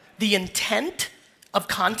 Okay. The intent of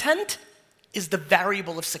content is the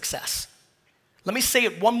variable of success. Let me say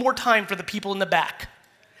it one more time for the people in the back.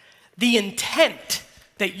 The intent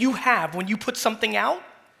that you have when you put something out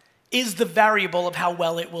is the variable of how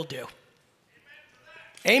well it will do.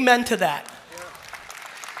 Amen to that.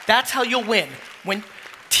 That's how you'll win.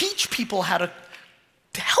 Teach people how to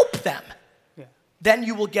help them. Yeah. Then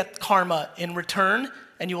you will get karma in return,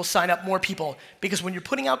 and you will sign up more people. Because when you're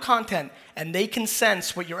putting out content and they can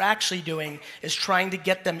sense what you're actually doing is trying to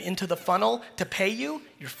get them into the funnel to pay you,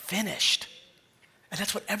 you're finished. And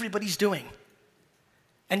that's what everybody's doing.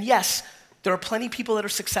 And yes, there are plenty of people that are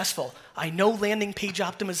successful. I know landing page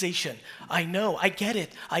optimization. I know, I get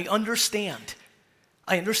it. I understand.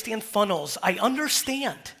 I understand funnels. I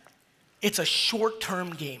understand. It's a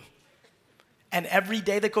short-term game. And every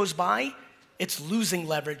day that goes by, it's losing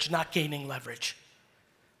leverage, not gaining leverage.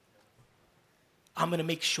 I'm going to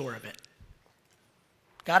make sure of it.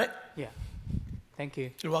 Got it? Yeah. Thank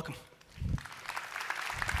you. You're welcome.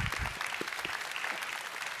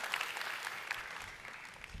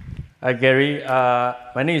 Hi, Gary.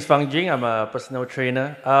 My name is Fang Jing. I'm a personal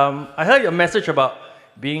trainer. I heard your message about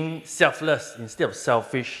being selfless instead of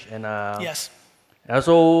selfish. And yes. I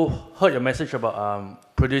also heard your message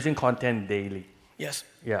about producing content daily. Yes.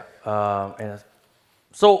 Yeah.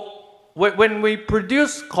 So when we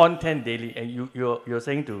produce content daily, and you're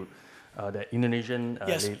saying to the Indonesian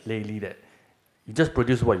yes. lady that you just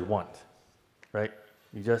produce what you want, right?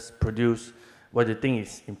 You just produce what you think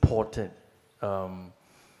is important.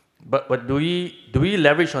 But do we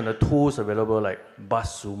leverage on the tools available like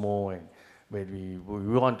BuzzSumo, and where we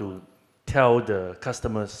want to tell the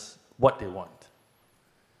customers what they want?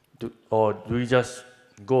 Or do we just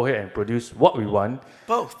go ahead and produce what we want?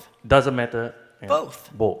 Both. Doesn't matter.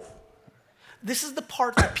 Both. Both. This is the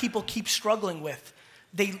part that people keep struggling with.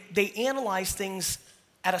 They analyze things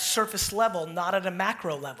at a surface level, not at a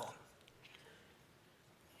macro level.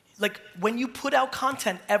 like when you put out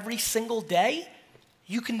content every single day,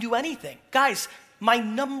 you can do anything. Guys, my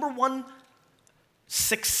 #1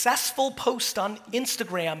 successful post on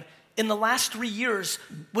Instagram in the last 3 years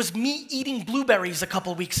was me eating blueberries a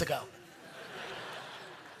couple weeks ago.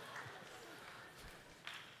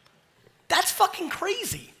 That's fucking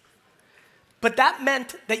crazy. But that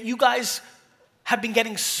meant that you guys have been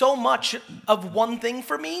getting so much of one thing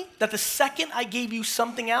for me that the second I gave you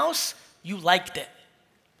something else, you liked it.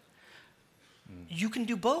 You can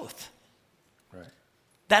do both. Right.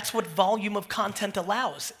 That's what volume of content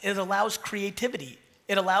allows. It allows creativity.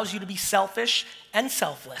 It allows you to be selfish and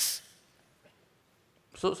selfless.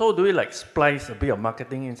 So do we like splice a bit of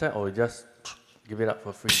marketing inside or just give it up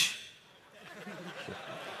for free?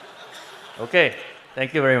 Okay,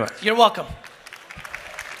 thank you very much. You're welcome.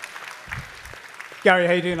 Gary,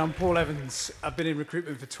 how you doing? I'm Paul Evans. I've been in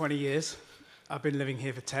recruitment for 20 years. I've been living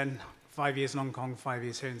here for 10, 5 years in Hong Kong, 5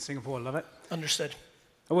 years here in Singapore. I love it. Understood.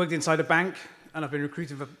 I worked inside a bank, and I've been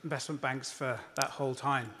recruiting for investment banks for that whole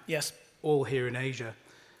time. Yes. All here in Asia.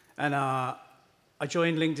 And I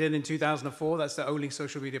joined LinkedIn in 2004. That's the only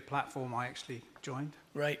social media platform I actually joined.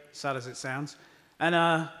 Right. Sad as it sounds. And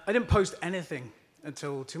I didn't post anything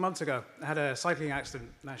until 2 months ago. I had a cycling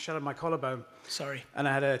accident, and I shattered my collarbone. Sorry. And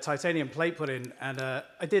I had a titanium plate put in, and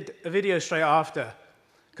I did a video straight after,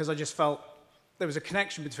 because I just felt there was a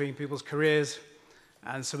connection between people's careers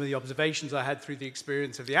and some of the observations I had through the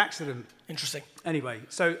experience of the accident. Interesting. Anyway,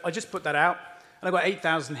 so I just put that out, and I got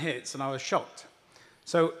 8,000 hits, and I was shocked.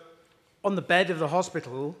 So on the bed of the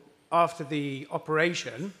hospital, after the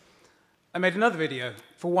operation, I made another video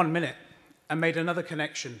for 1 minute and made another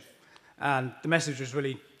connection. And the message was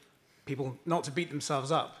really people not to beat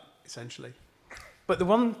themselves up, essentially. But the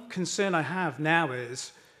one concern I have now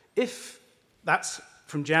is if that's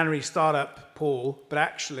from January startup, Paul, but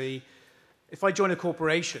actually if I join a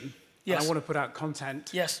corporation and I want to put out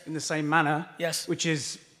content in the same manner, which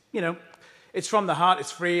is, you know, it's from the heart,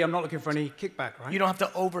 it's free, I'm not looking for any kickback, right? You don't have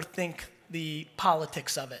to overthink the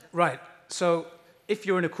politics of it. Right. So if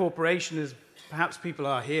you're in a corporation, as perhaps people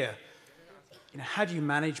are here, you know, how do you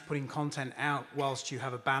manage putting content out whilst you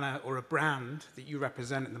have a banner or a brand that you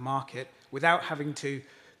represent in the market without having to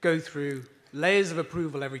go through layers of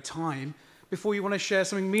approval every time before you want to share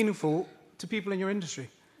something meaningful to people in your industry?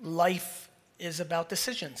 Life is about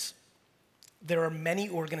decisions. There are many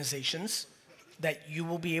organizations that you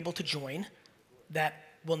will be able to join that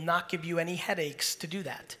will not give you any headaches to do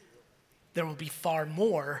that. There will be far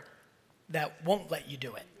more that won't let you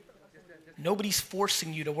do it. Nobody's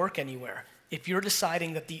forcing you to work anywhere. If you're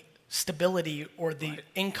deciding that the stability or the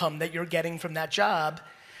income that you're getting from that job,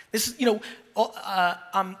 this is, you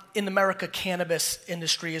know, in America, cannabis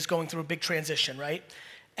industry is going through a big transition, right?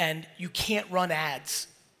 And you can't run ads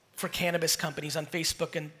for cannabis companies on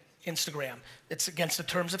Facebook and Instagram. It's against the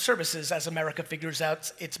terms of services as America figures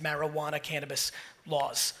out its marijuana cannabis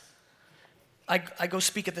laws. I go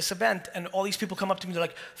speak at this event, and all these people come up to me, they're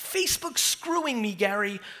like, Facebook's screwing me,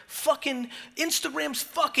 Gary. Fucking Instagram's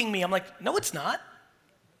fucking me. I'm like, no, it's not.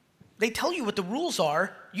 They tell you what the rules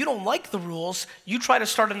are. You don't like the rules. You try to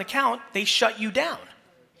start an account, they shut you down.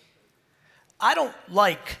 I don't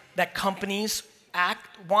like that companies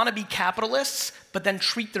want to be capitalists, but then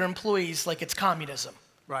treat their employees like it's communism.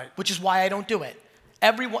 Right. Which is why I don't do it.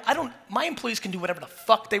 My employees can do whatever the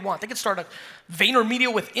fuck they want. They can start a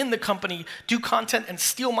VaynerMedia within the company, do content and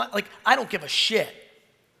steal I don't give a shit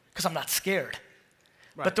because I'm not scared.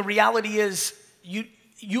 Right. But the reality is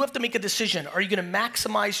you have to make a decision. Are you going to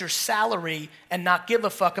maximize your salary and not give a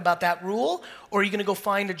fuck about that rule? Or are you going to go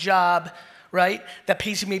find a job, right, that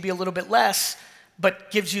pays you maybe a little bit less, but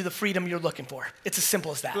gives you the freedom you're looking for? It's as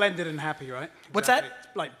simple as that. Blended and happy, right? Exactly. What's that?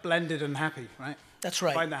 Like blended and happy, right? That's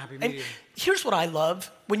right. Find the happy medium. And here's what I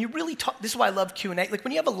love. When you really talk, this is why I love Q&A. Like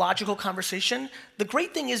when you have a logical conversation, the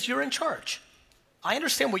great thing is you're in charge. I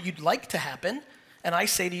understand what you'd like to happen, and I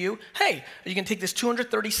say to you, hey, are you going to take this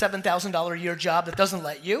 $237,000 a year job that doesn't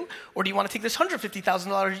let you, or do you want to take this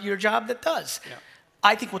 $150,000 a year job that does? Yeah.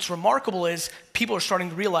 I think what's remarkable is people are starting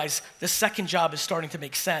to realize the second job is starting to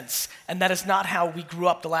make sense. And that is not how we grew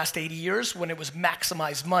up the last 80 years when it was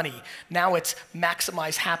maximize money. Now it's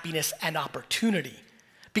maximize happiness and opportunity.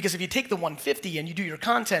 Because if you take the 150 and you do your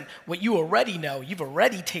content, what you already know, you've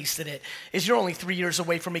already tasted it, is you're only 3 years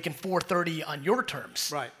away from making 430 on your terms.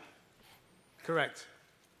 Right. Correct.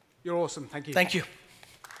 You're awesome. Thank you. Thank you.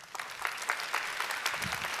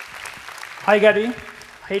 Hi, Gary.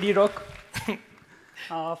 Hey, D-Rock.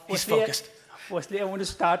 He's focused. Firstly, I want to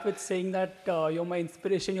start with saying that you're my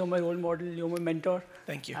inspiration, you're my role model, you're my mentor.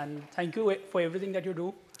 Thank you. And thank you for everything that you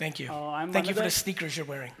do. Thank you. Thank you for the sneakers you're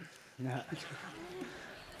wearing. Yeah.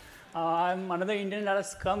 I'm another Indian that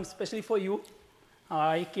has come especially for you.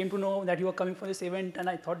 I came to know that you were coming for this event, and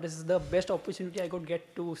I thought this is the best opportunity I could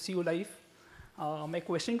get to see you live. My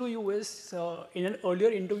question to you is, in an earlier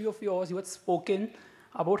interview of yours, you had spoken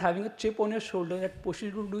about having a chip on your shoulder that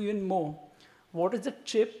pushes you to do even more. What is the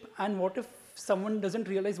chip, and what if someone doesn't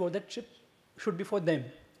realize what that chip should be for them?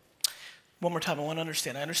 One more time, I want to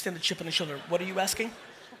understand. I understand the chip on the shoulder. What are you asking?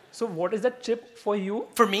 So what is that chip for you?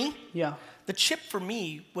 For me? Yeah. The chip for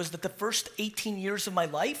me was that the first 18 years of my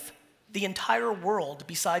life, the entire world,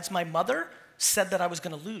 besides my mother, said that I was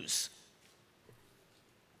going to lose.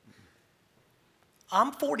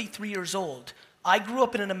 I'm 43 years old. I grew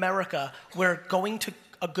up in an America where going to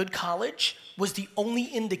a good college was the only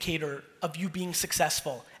indicator of you being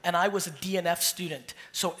successful. And I was a DNF student.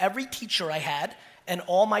 So every teacher I had and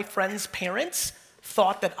all my friends' parents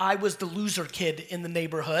thought that I was the loser kid in the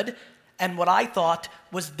neighborhood. And what I thought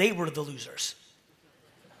was they were the losers.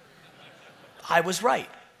 I was right.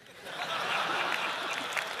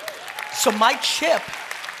 So my chip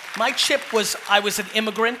was I was an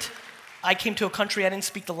immigrant. I came to a country I didn't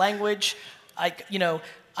speak the language.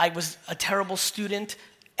 I was a terrible student.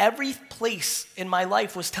 Every place in my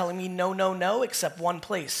life was telling me no, no, no, except one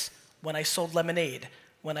place. When I sold lemonade,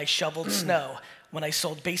 when I shoveled snow, when I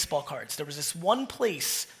sold baseball cards. There was this one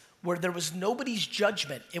place where there was nobody's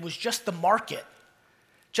judgment. It was just the market.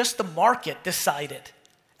 Just the market decided.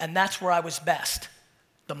 And that's where I was best.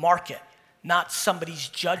 The market, not somebody's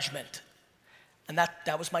judgment. And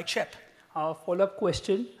that was my chip. Follow-up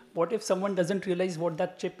question. What if someone doesn't realize what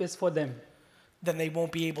that chip is for them? Then they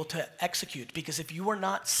won't be able to execute. Because if you are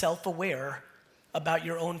not self-aware about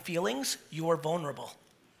your own feelings, you are vulnerable.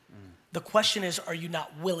 The question is, are you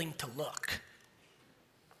not willing to look?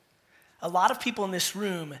 A lot of people in this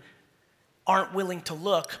room aren't willing to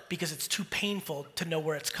look because it's too painful to know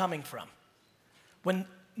where it's coming from. When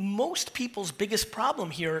most people's biggest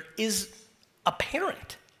problem here is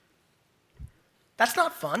apparent. That's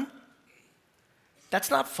not fun.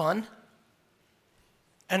 That's not fun.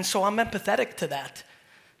 And so I'm empathetic to that.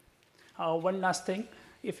 One last thing.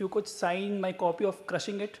 If you could sign my copy of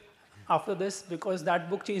Crushing It after this, because that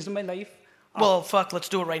book changed my life. Well, fuck, let's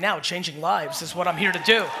do it right now. Changing lives is what I'm here to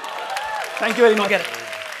do. Thank you very much. Go get it.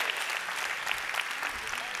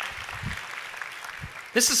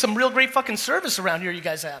 This is some real great fucking service around here you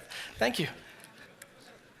guys have. Thank you.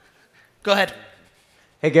 Go ahead.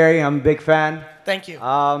 Hey, Gary, I'm a big fan. Thank you.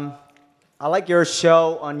 I like your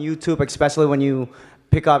show on YouTube, especially when you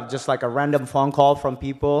pick up just like a random phone call from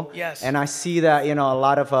people. Yes. And I see that, you know, a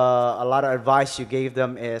lot of advice you gave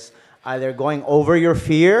them is either going over your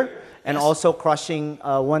fear and also crushing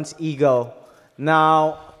one's ego.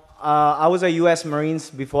 Now, I was a U.S. Marines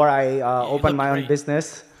before I opened my own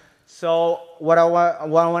business. So what I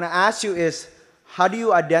want to ask you is, how do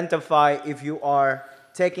you identify if you are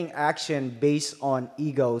taking action based on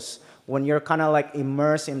egos when you're kind of like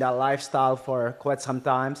immersed in that lifestyle for quite some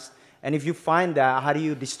times? And if you find that, how do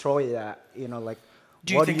you destroy that? You know, like.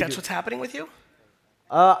 Do you think that's what's happening with you?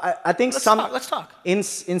 I think let's talk. In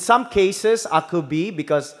some cases, I could be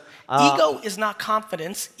because. Ego is not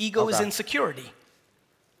confidence. Ego is insecurity,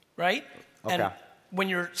 right? Okay. And when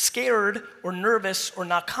you're scared or nervous or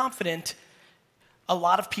not confident, a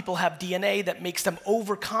lot of people have DNA that makes them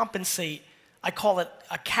overcompensate. I call it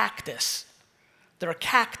a cactus. They're a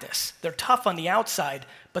cactus. They're tough on the outside,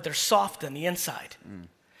 but they're soft on the inside.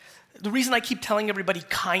 The reason I keep telling everybody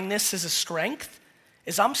kindness is a strength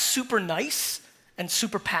is I'm super nice and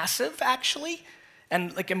super passive, actually,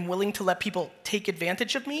 and like I'm willing to let people take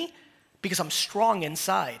advantage of me because I'm strong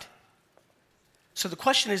inside. So the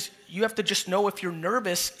question is, you have to just know if you're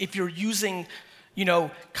nervous, if you're using, you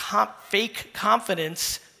know, fake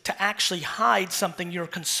confidence to actually hide something you're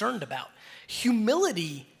concerned about.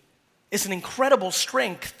 Humility is an incredible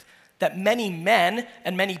strength that many men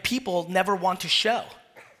and many people never want to show.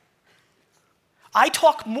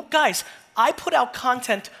 Guys, I put out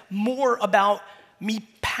content more about me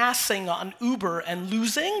passing on Uber and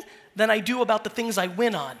losing than I do about the things I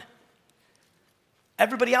win on.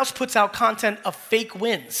 Everybody else puts out content of fake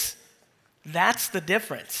wins. That's the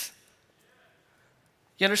difference.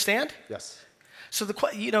 You understand? Yes. So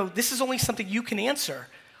this is only something you can answer.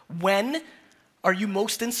 When are you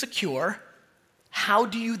most insecure? How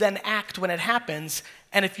do you then act when it happens?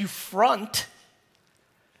 And if you front,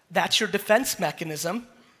 that's your defense mechanism,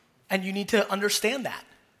 and you need to understand that.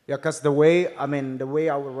 Yeah, because the way I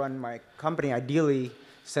would run my company, ideally,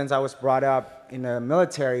 since I was brought up in the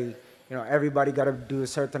military, you know, everybody got to do a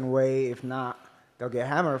certain way. If not, they'll get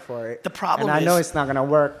hammered for it. The problem is, and I know it's not going to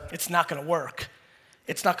work. It's not going to work.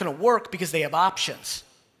 It's not going to work because they have options.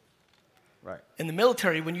 Right. In the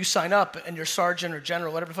military, when you sign up and you're sergeant or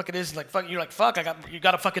general, whatever the fuck it is, like fuck, you're like, fuck, you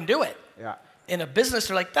gotta fucking do it. Yeah. In a business,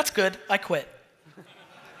 they're like, that's good, I quit.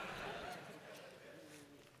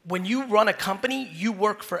 When you run a company, you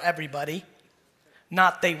work for everybody,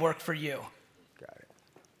 not they work for you. Got it.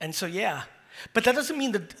 And so, yeah. But that doesn't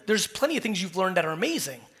mean that there's plenty of things you've learned that are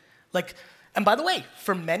amazing. Like, and by the way,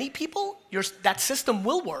 for many people, that system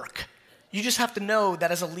will work. You just have to know that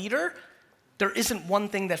as a leader, there isn't one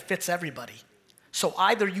thing that fits everybody. So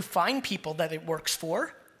either you find people that it works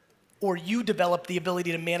for, or you develop the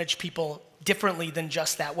ability to manage people differently than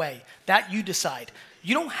just that way. That you decide.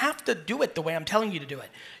 You don't have to do it the way I'm telling you to do it.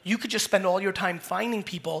 You could just spend all your time finding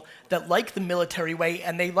people that like the military way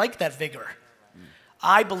and they like that vigor.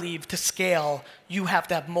 I believe to scale, you have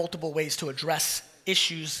to have multiple ways to address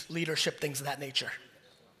issues, leadership, things of that nature.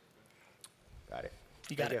 Got it.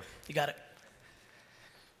 You got Thank it. You got it.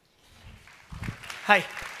 Hi.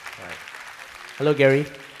 Hi. Hello, Gary.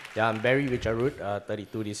 Yeah, I'm Barry Wicharut,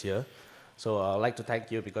 32 this year. So I'd like to thank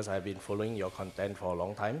you because I've been following your content for a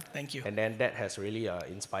long time. Thank you. And then that has really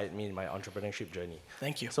inspired me in my entrepreneurship journey.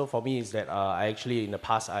 Thank you. So for me is that I actually, in the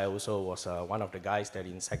past, I also was one of the guys that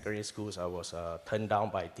in secondary schools, I was turned down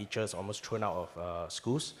by teachers, almost thrown out of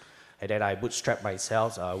schools. And then I bootstrapped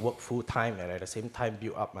myself, worked full-time, and at the same time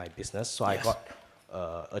built up my business. So yes. I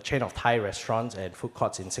got a chain of Thai restaurants and food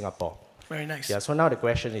courts in Singapore. Very nice. Yeah, so now the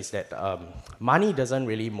question is that money doesn't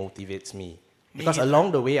really motivate me. Because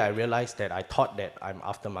along the way, I realized that I thought that I'm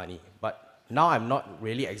after money. But now I'm not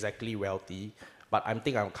really exactly wealthy, but I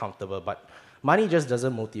think I'm comfortable. But money just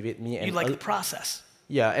doesn't motivate me. You like the process.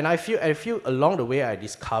 Yeah, and I feel along the way I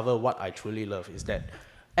discover what I truly love is that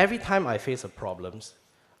every time I face a problem,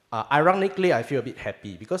 ironically, I feel a bit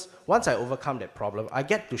happy. Because once I overcome that problem, I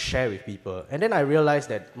get to share with people. And then I realize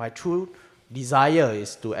that my true desire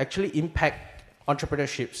is to actually impact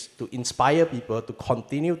entrepreneurships, to inspire people to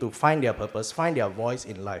continue to find their purpose, find their voice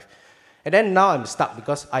in life. And then now I'm stuck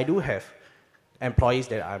because I do have employees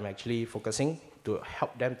that I'm actually focusing to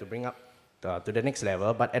help them to bring up to the next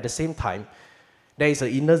level. But at the same time, there is an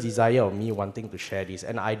inner desire of me wanting to share this.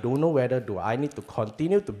 And I don't know whether do I need to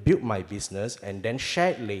continue to build my business and then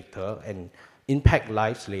share it later and impact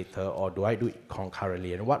lives later, or do I do it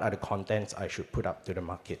concurrently? And what are the contents I should put up to the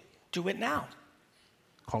market? Do it now.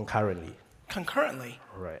 Concurrently. Concurrently.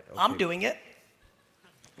 Right. Okay. I'm doing it.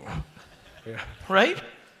 Yeah. Right?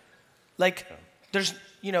 Like, there's,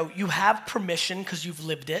 you have permission because you've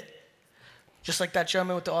lived it. Just like that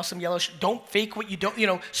gentleman with the awesome yellow shirt. Don't fake what you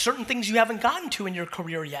don't, certain things you haven't gotten to in your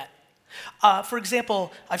career yet. For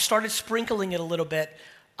example, I've started sprinkling it a little bit.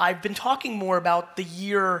 I've been talking more about the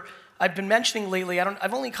year. I've been mentioning lately,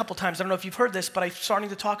 I've only a couple times, I don't know if you've heard this, but I'm starting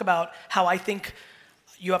to talk about how I think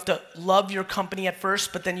you have to love your company at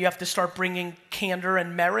first, but then you have to start bringing candor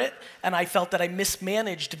and merit. And I felt that I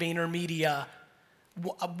mismanaged VaynerMedia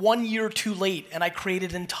 1 year too late, and I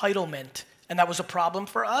created entitlement. And that was a problem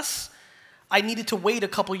for us. I needed to wait a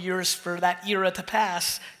couple years for that era to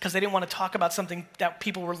pass because they didn't want to talk about something that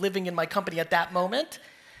people were living in my company at that moment.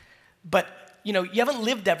 But you haven't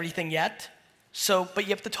lived everything yet, but you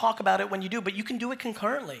have to talk about it when you do, but you can do it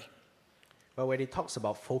concurrently. But when it talks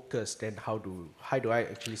about focus, then how do I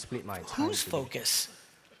actually split my time? Whose focus?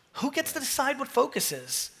 Who gets to decide what focus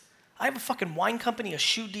is? I have a fucking wine company, a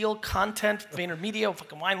shoe deal, content, VaynerMedia, a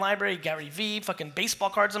fucking wine library, Garyvee, fucking baseball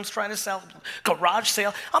cards I'm trying to sell, garage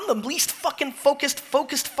sale. I'm the least fucking focused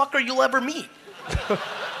fucker you'll ever meet.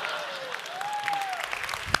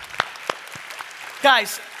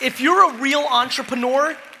 Guys, if you're a real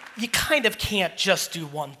entrepreneur, you kind of can't just do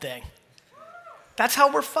one thing. That's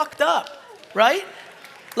how we're fucked up. Right?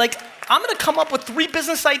 Like, I'm going to come up with 3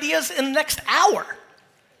 business ideas in the next hour.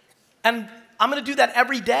 And I'm going to do that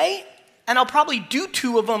every day. And I'll probably do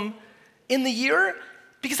 2 of them in the year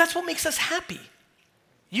because that's what makes us happy.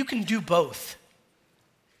 You can do both.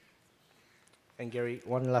 And Gary,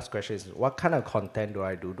 one last question is, what kind of content do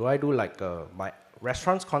I do? Do I do like my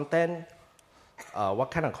restaurant's content?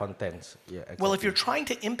 What kind of contents? Yeah, exactly. Well, if you're trying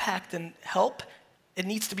to impact and help, it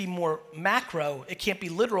needs to be more macro. It can't be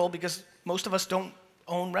literal because most of us don't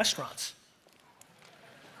own restaurants.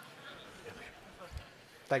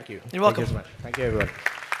 Thank you. You're welcome. Thank you so much. Thank you, everyone.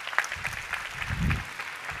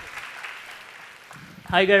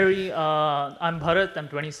 Hi, Gary. I'm Bharat. I'm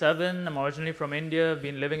 27. I'm originally from India. I've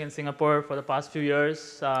been living in Singapore for the past few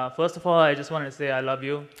years. First of all, I just wanted to say I love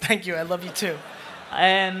you. Thank you. I love you too.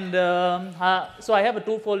 And so I have a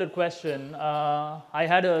two-folded question. I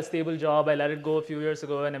had a stable job. I let it go a few years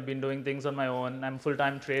ago, and I've been doing things on my own. I'm a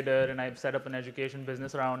full-time trader, and I've set up an education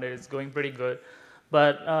business around it. It's going pretty good.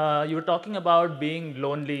 But you were talking about being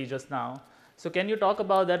lonely just now. So can you talk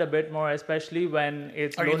about that a bit more, especially when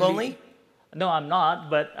it's Are you lonely? No, I'm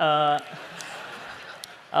not, but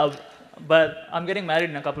I'm getting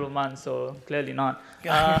married in a couple of months, so clearly not.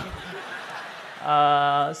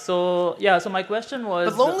 So my question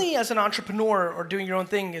was... But lonely as an entrepreneur or doing your own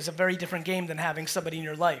thing is a very different game than having somebody in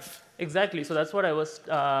your life. Exactly, so that's what I was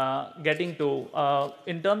getting to.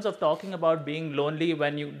 In terms of talking about being lonely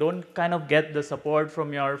when you don't kind of get the support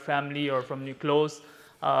from your family or from your close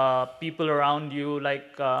people around you,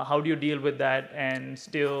 like how do you deal with that and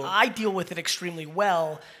still... I deal with it extremely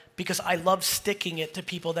well because I love sticking it to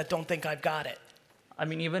people that don't think I've got it. I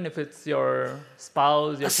mean, even if it's your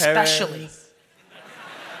spouse, your Especially. parents...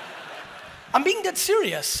 I'm being dead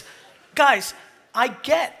serious. Guys, I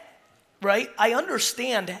get, right? I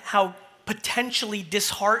understand how potentially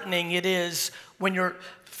disheartening it is when your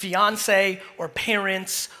fiance or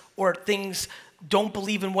parents or things don't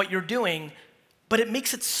believe in what you're doing, but it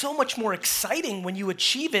makes it so much more exciting when you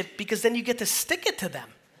achieve it because then you get to stick it to them.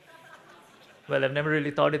 Well, I've never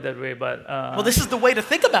really thought it that way, but... Well, this is the way to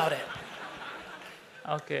think about it.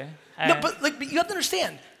 Okay. No, but you have to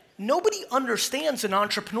understand, nobody understands an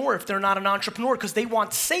entrepreneur if they're not an entrepreneur because they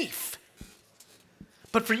want safe.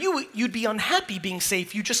 But for you, you'd be unhappy being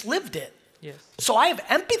safe. You just lived it. Yes. So I have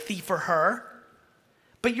empathy for her,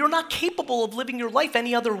 but you're not capable of living your life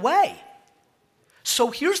any other way.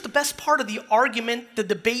 So here's the best part of the argument, the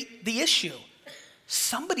debate, the issue.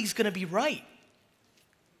 Somebody's going to be right.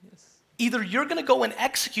 Yes. Either you're going to go and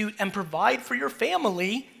execute and provide for your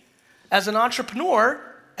family as an entrepreneur,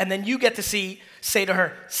 and then you get to say to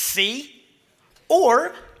her, see?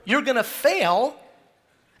 Or you're going to fail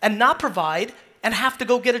and not provide and have to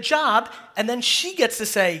go get a job, and then she gets to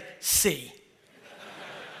say, see.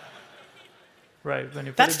 Right.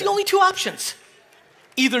 That's the only two options.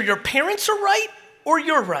 Either your parents are right or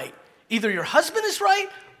you're right. Either your husband is right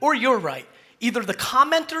or you're right. Either the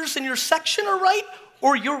commenters in your section are right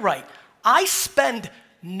or you're right. I spend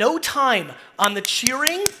no time on the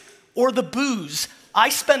cheering or the boos. I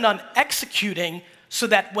spend on executing so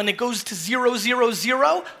that when it goes to 0, 0,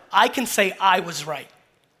 0, I can say I was right.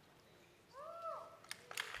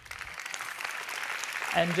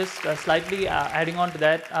 And just slightly adding on to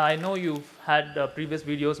that, I know you've had previous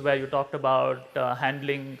videos where you talked about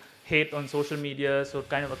handling hate on social media, so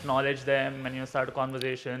kind of acknowledge them and start a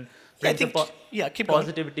conversation, bring keep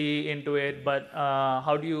positivity into it. But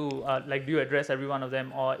how do you do you address every one of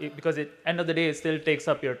them, or because at the end of the day it still takes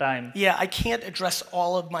up your time? Yeah, I can't address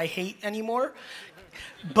all of my hate anymore,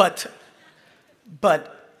 but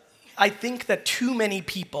I think that too many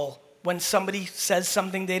people, when somebody says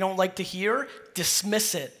something they don't like to hear,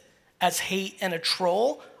 dismiss it as hate and a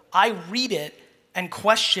troll. I read it and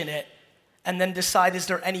question it and then decide, is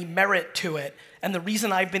there any merit to it? And the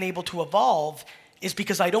reason I've been able to evolve is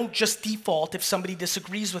because I don't just default if somebody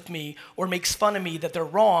disagrees with me or makes fun of me that they're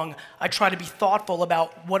wrong. I try to be thoughtful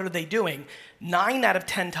about what are they doing. 9 out of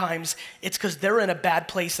 10 times, it's because they're in a bad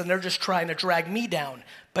place and they're just trying to drag me down.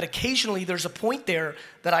 But occasionally there's a point there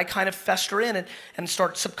that I kind of fester in and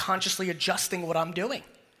start subconsciously adjusting what I'm doing.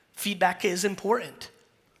 Feedback is important.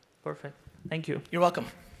 Perfect. Thank you. You're welcome.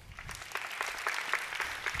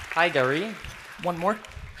 Hi, Gary. One more.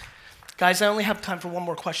 Guys, I only have time for one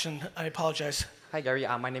more question. I apologize. Hi, Gary.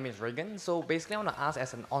 My name is Raegan. So basically, I want to ask,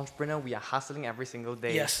 as an entrepreneur, we are hustling every single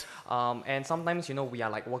day. Yes. And sometimes, we are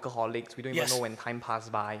like workaholics. We don't even know when time passes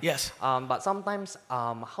by. Yes. But sometimes,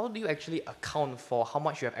 how do you actually account for how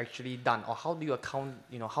much you have actually done? Or how do you account,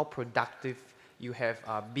 how productive you have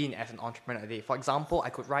been as an entrepreneur a day? For example, I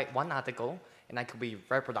could write 1 article, and I could be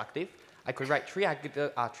very productive. I could write 3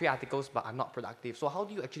 articles, but I'm not productive. So how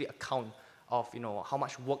do you actually account of, how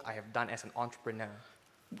much work I have done as an entrepreneur?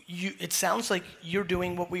 It sounds like you're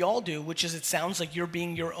doing what we all do, which is it sounds like you're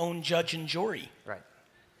being your own judge and jury. Right.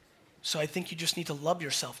 So I think you just need to love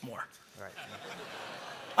yourself more. Right.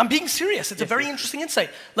 I'm being serious. It's a very interesting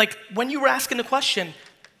insight. Like when you were asking the question,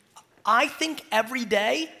 I think every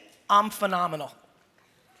day I'm phenomenal.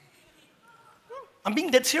 I'm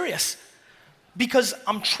being dead serious because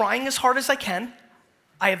I'm trying as hard as I can.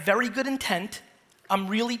 I have very good intent. I'm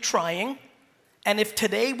really trying. And if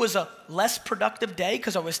today was a less productive day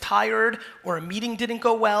because I was tired or a meeting didn't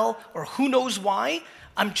go well or who knows why,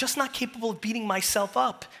 I'm just not capable of beating myself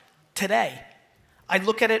up today. I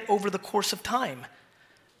look at it over the course of time.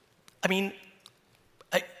 I mean,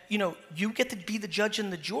 you get to be the judge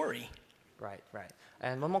and the jury. Right, right.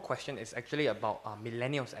 And one more question is actually about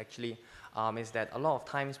millennials actually. Is that a lot of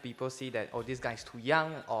times people see that, oh, this guy is too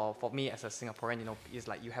young, or for me as a Singaporean, it's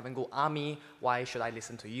like you haven't go army, why should I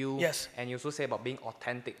listen to you? Yes. And you also say about being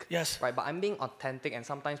authentic. Yes. Right, but I'm being authentic and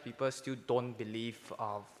sometimes people still don't believe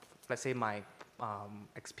let's say, my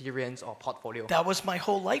experience or portfolio? That was my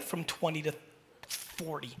whole life from 20 to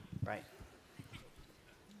 40. Right.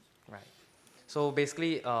 Right. So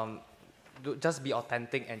basically, just be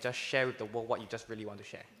authentic and just share with the world what you just really want to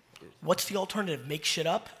share. What's the alternative? Make shit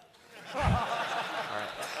up? All right.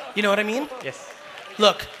 You know what I mean? Yes.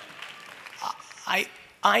 Look, I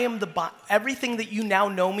am everything that you now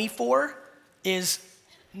know me for is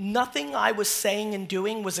nothing I was saying and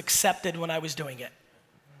doing was accepted when I was doing it.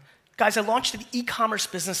 Guys, I launched an e-commerce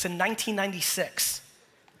business in 1996.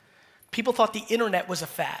 People thought the internet was a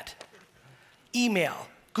fad. Email,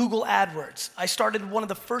 Google AdWords. I started one of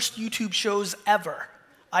the first YouTube shows ever.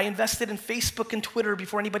 I invested in Facebook and Twitter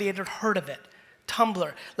before anybody had heard of it.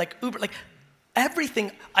 Tumblr, like Uber, like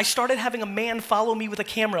everything. I started having a man follow me with a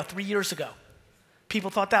camera 3 years ago. People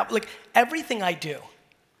thought that, like everything I do,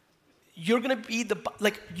 you're gonna be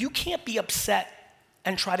you can't be upset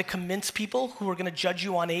and try to convince people who are gonna judge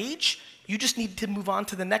you on age. You just need to move on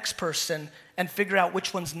to the next person and figure out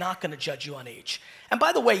which one's not gonna judge you on age. And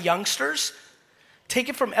by the way, youngsters, take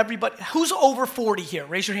it from everybody. Who's over 40 here?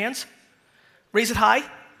 Raise your hands. Raise it high.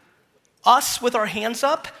 Us with our hands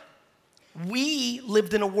up, we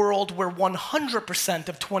lived in a world where 100%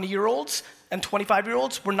 of 20-year-olds and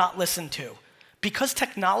 25-year-olds were not listened to. Because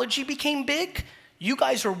technology became big, you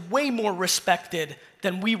guys are way more respected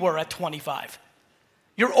than we were at 25.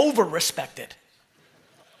 You're over-respected.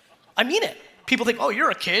 I mean it. People think, oh,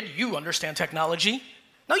 you're a kid, you understand technology.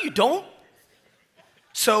 No, you don't.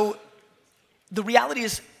 So the reality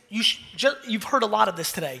is, you've heard a lot of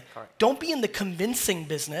this today. Right. Don't be in the convincing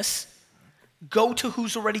business. Go to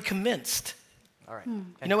who's already convinced. All right.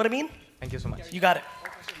 You know what I mean? Thank you so much. You got it.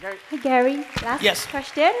 Hey, Gary, last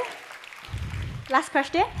question. Last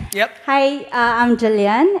question? Yep. Hi, I'm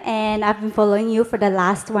Jillian, and I've been following you for the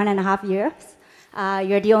last 1.5 years.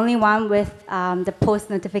 You're the only one with the post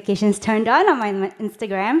notifications turned on my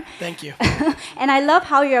Instagram. Thank you. And I love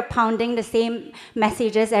how you're pounding the same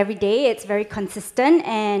messages every day. It's very consistent,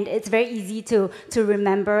 and it's very easy to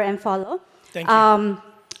remember and follow. Thank you.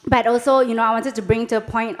 But also, I wanted to bring to a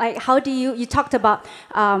point, like how do you talked about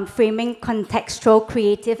framing contextual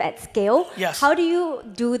creative at scale. Yes. How do you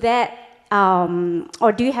do that?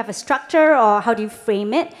 Or do you have a structure, or how do you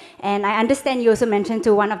frame it? And I understand you also mentioned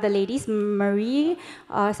to one of the ladies, Marie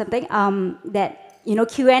or something, that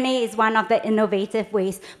Q&A is one of the innovative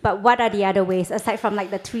ways, but what are the other ways, aside from like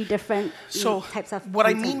the 3 different types of what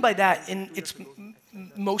content? I mean by that, in its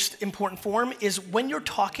most important form, is when you're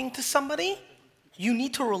talking to somebody, you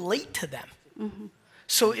need to relate to them. Mm-hmm.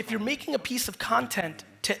 So if you're making a piece of content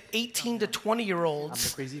to 18 to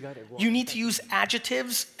 20-year-olds, you need to use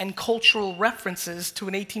adjectives and cultural references to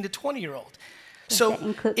an 18 to 20-year-old. So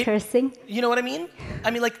include cursing? You know what I mean?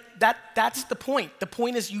 I mean, like, that's the point. The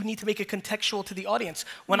point is you need to make it contextual to the audience.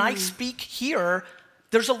 When I speak here,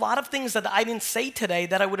 there's a lot of things that I didn't say today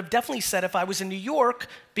that I would have definitely said if I was in New York,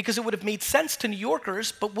 because it would have made sense to New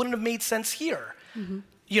Yorkers, but wouldn't have made sense here. Mm-hmm.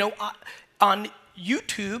 On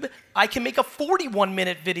YouTube, I can make a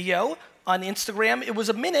 41-minute video. On Instagram, it was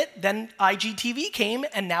a minute, then IGTV came,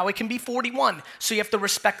 and now it can be 41. So you have to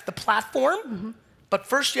respect the platform, but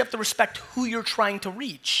first you have to respect who you're trying to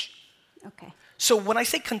reach. Okay. So when I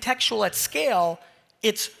say contextual at scale,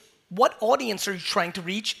 it's what audience are you trying to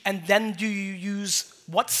reach, and then do you use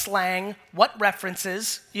what slang, what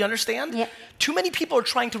references, you understand? Yeah. Too many people are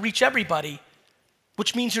trying to reach everybody,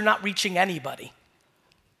 which means you're not reaching anybody.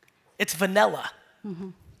 It's vanilla.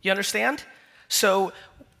 You understand? So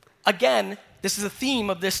again, this is a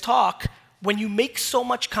theme of this talk. When you make so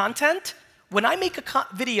much content, when I make a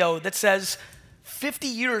video that says 50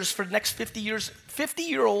 years for the next 50 years,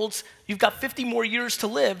 50-year-olds, you've got 50 more years to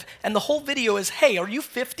live, and the whole video is, hey, are you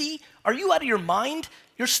 50? Are you out of your mind?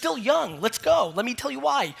 You're still young. Let's go. Let me tell you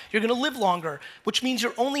why. You're going to live longer, which means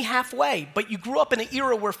you're only halfway, but you grew up in an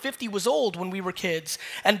era where 50 was old when we were kids,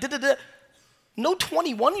 and da-da-da. No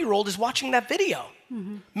 21-year-old is watching that video.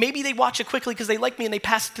 Maybe they watch it quickly because they like me and they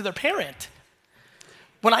pass it to their parent.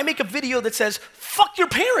 When I make a video that says, fuck your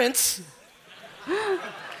parents,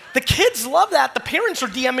 the kids love that. The parents are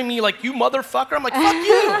DMing me like, you motherfucker. I'm like,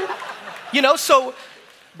 fuck you. So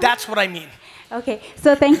that's what I mean. Okay,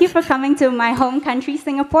 so thank you for coming to my home country,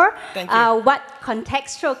 Singapore. Thank you. What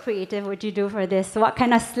contextual creative would you do for this? What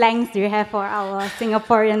kind of slangs do you have for our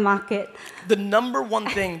Singaporean market? The number one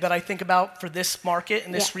thing that I think about for this market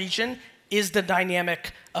in this region is the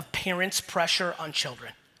dynamic of parents' pressure on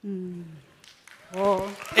children. Whoa.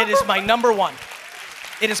 It is my number one.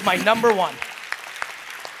 It is my number one.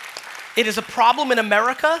 It is a problem in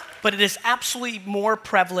America, but it is absolutely more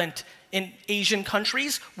prevalent in Asian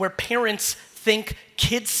countries where parents think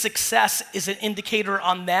kids' success is an indicator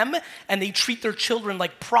on them, and they treat their children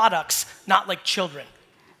like products, not like children.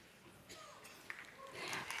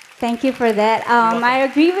 Thank you for that. I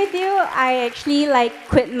agree with you. I actually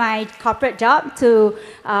quit my corporate job to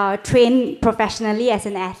train professionally as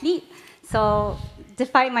an athlete. So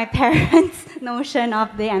defied my parents' notion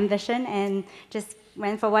of the ambition and just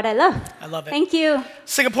went for what I love. I love it. Thank you.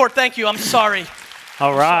 Singapore, thank you. I'm sorry.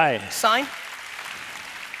 All right. Sign?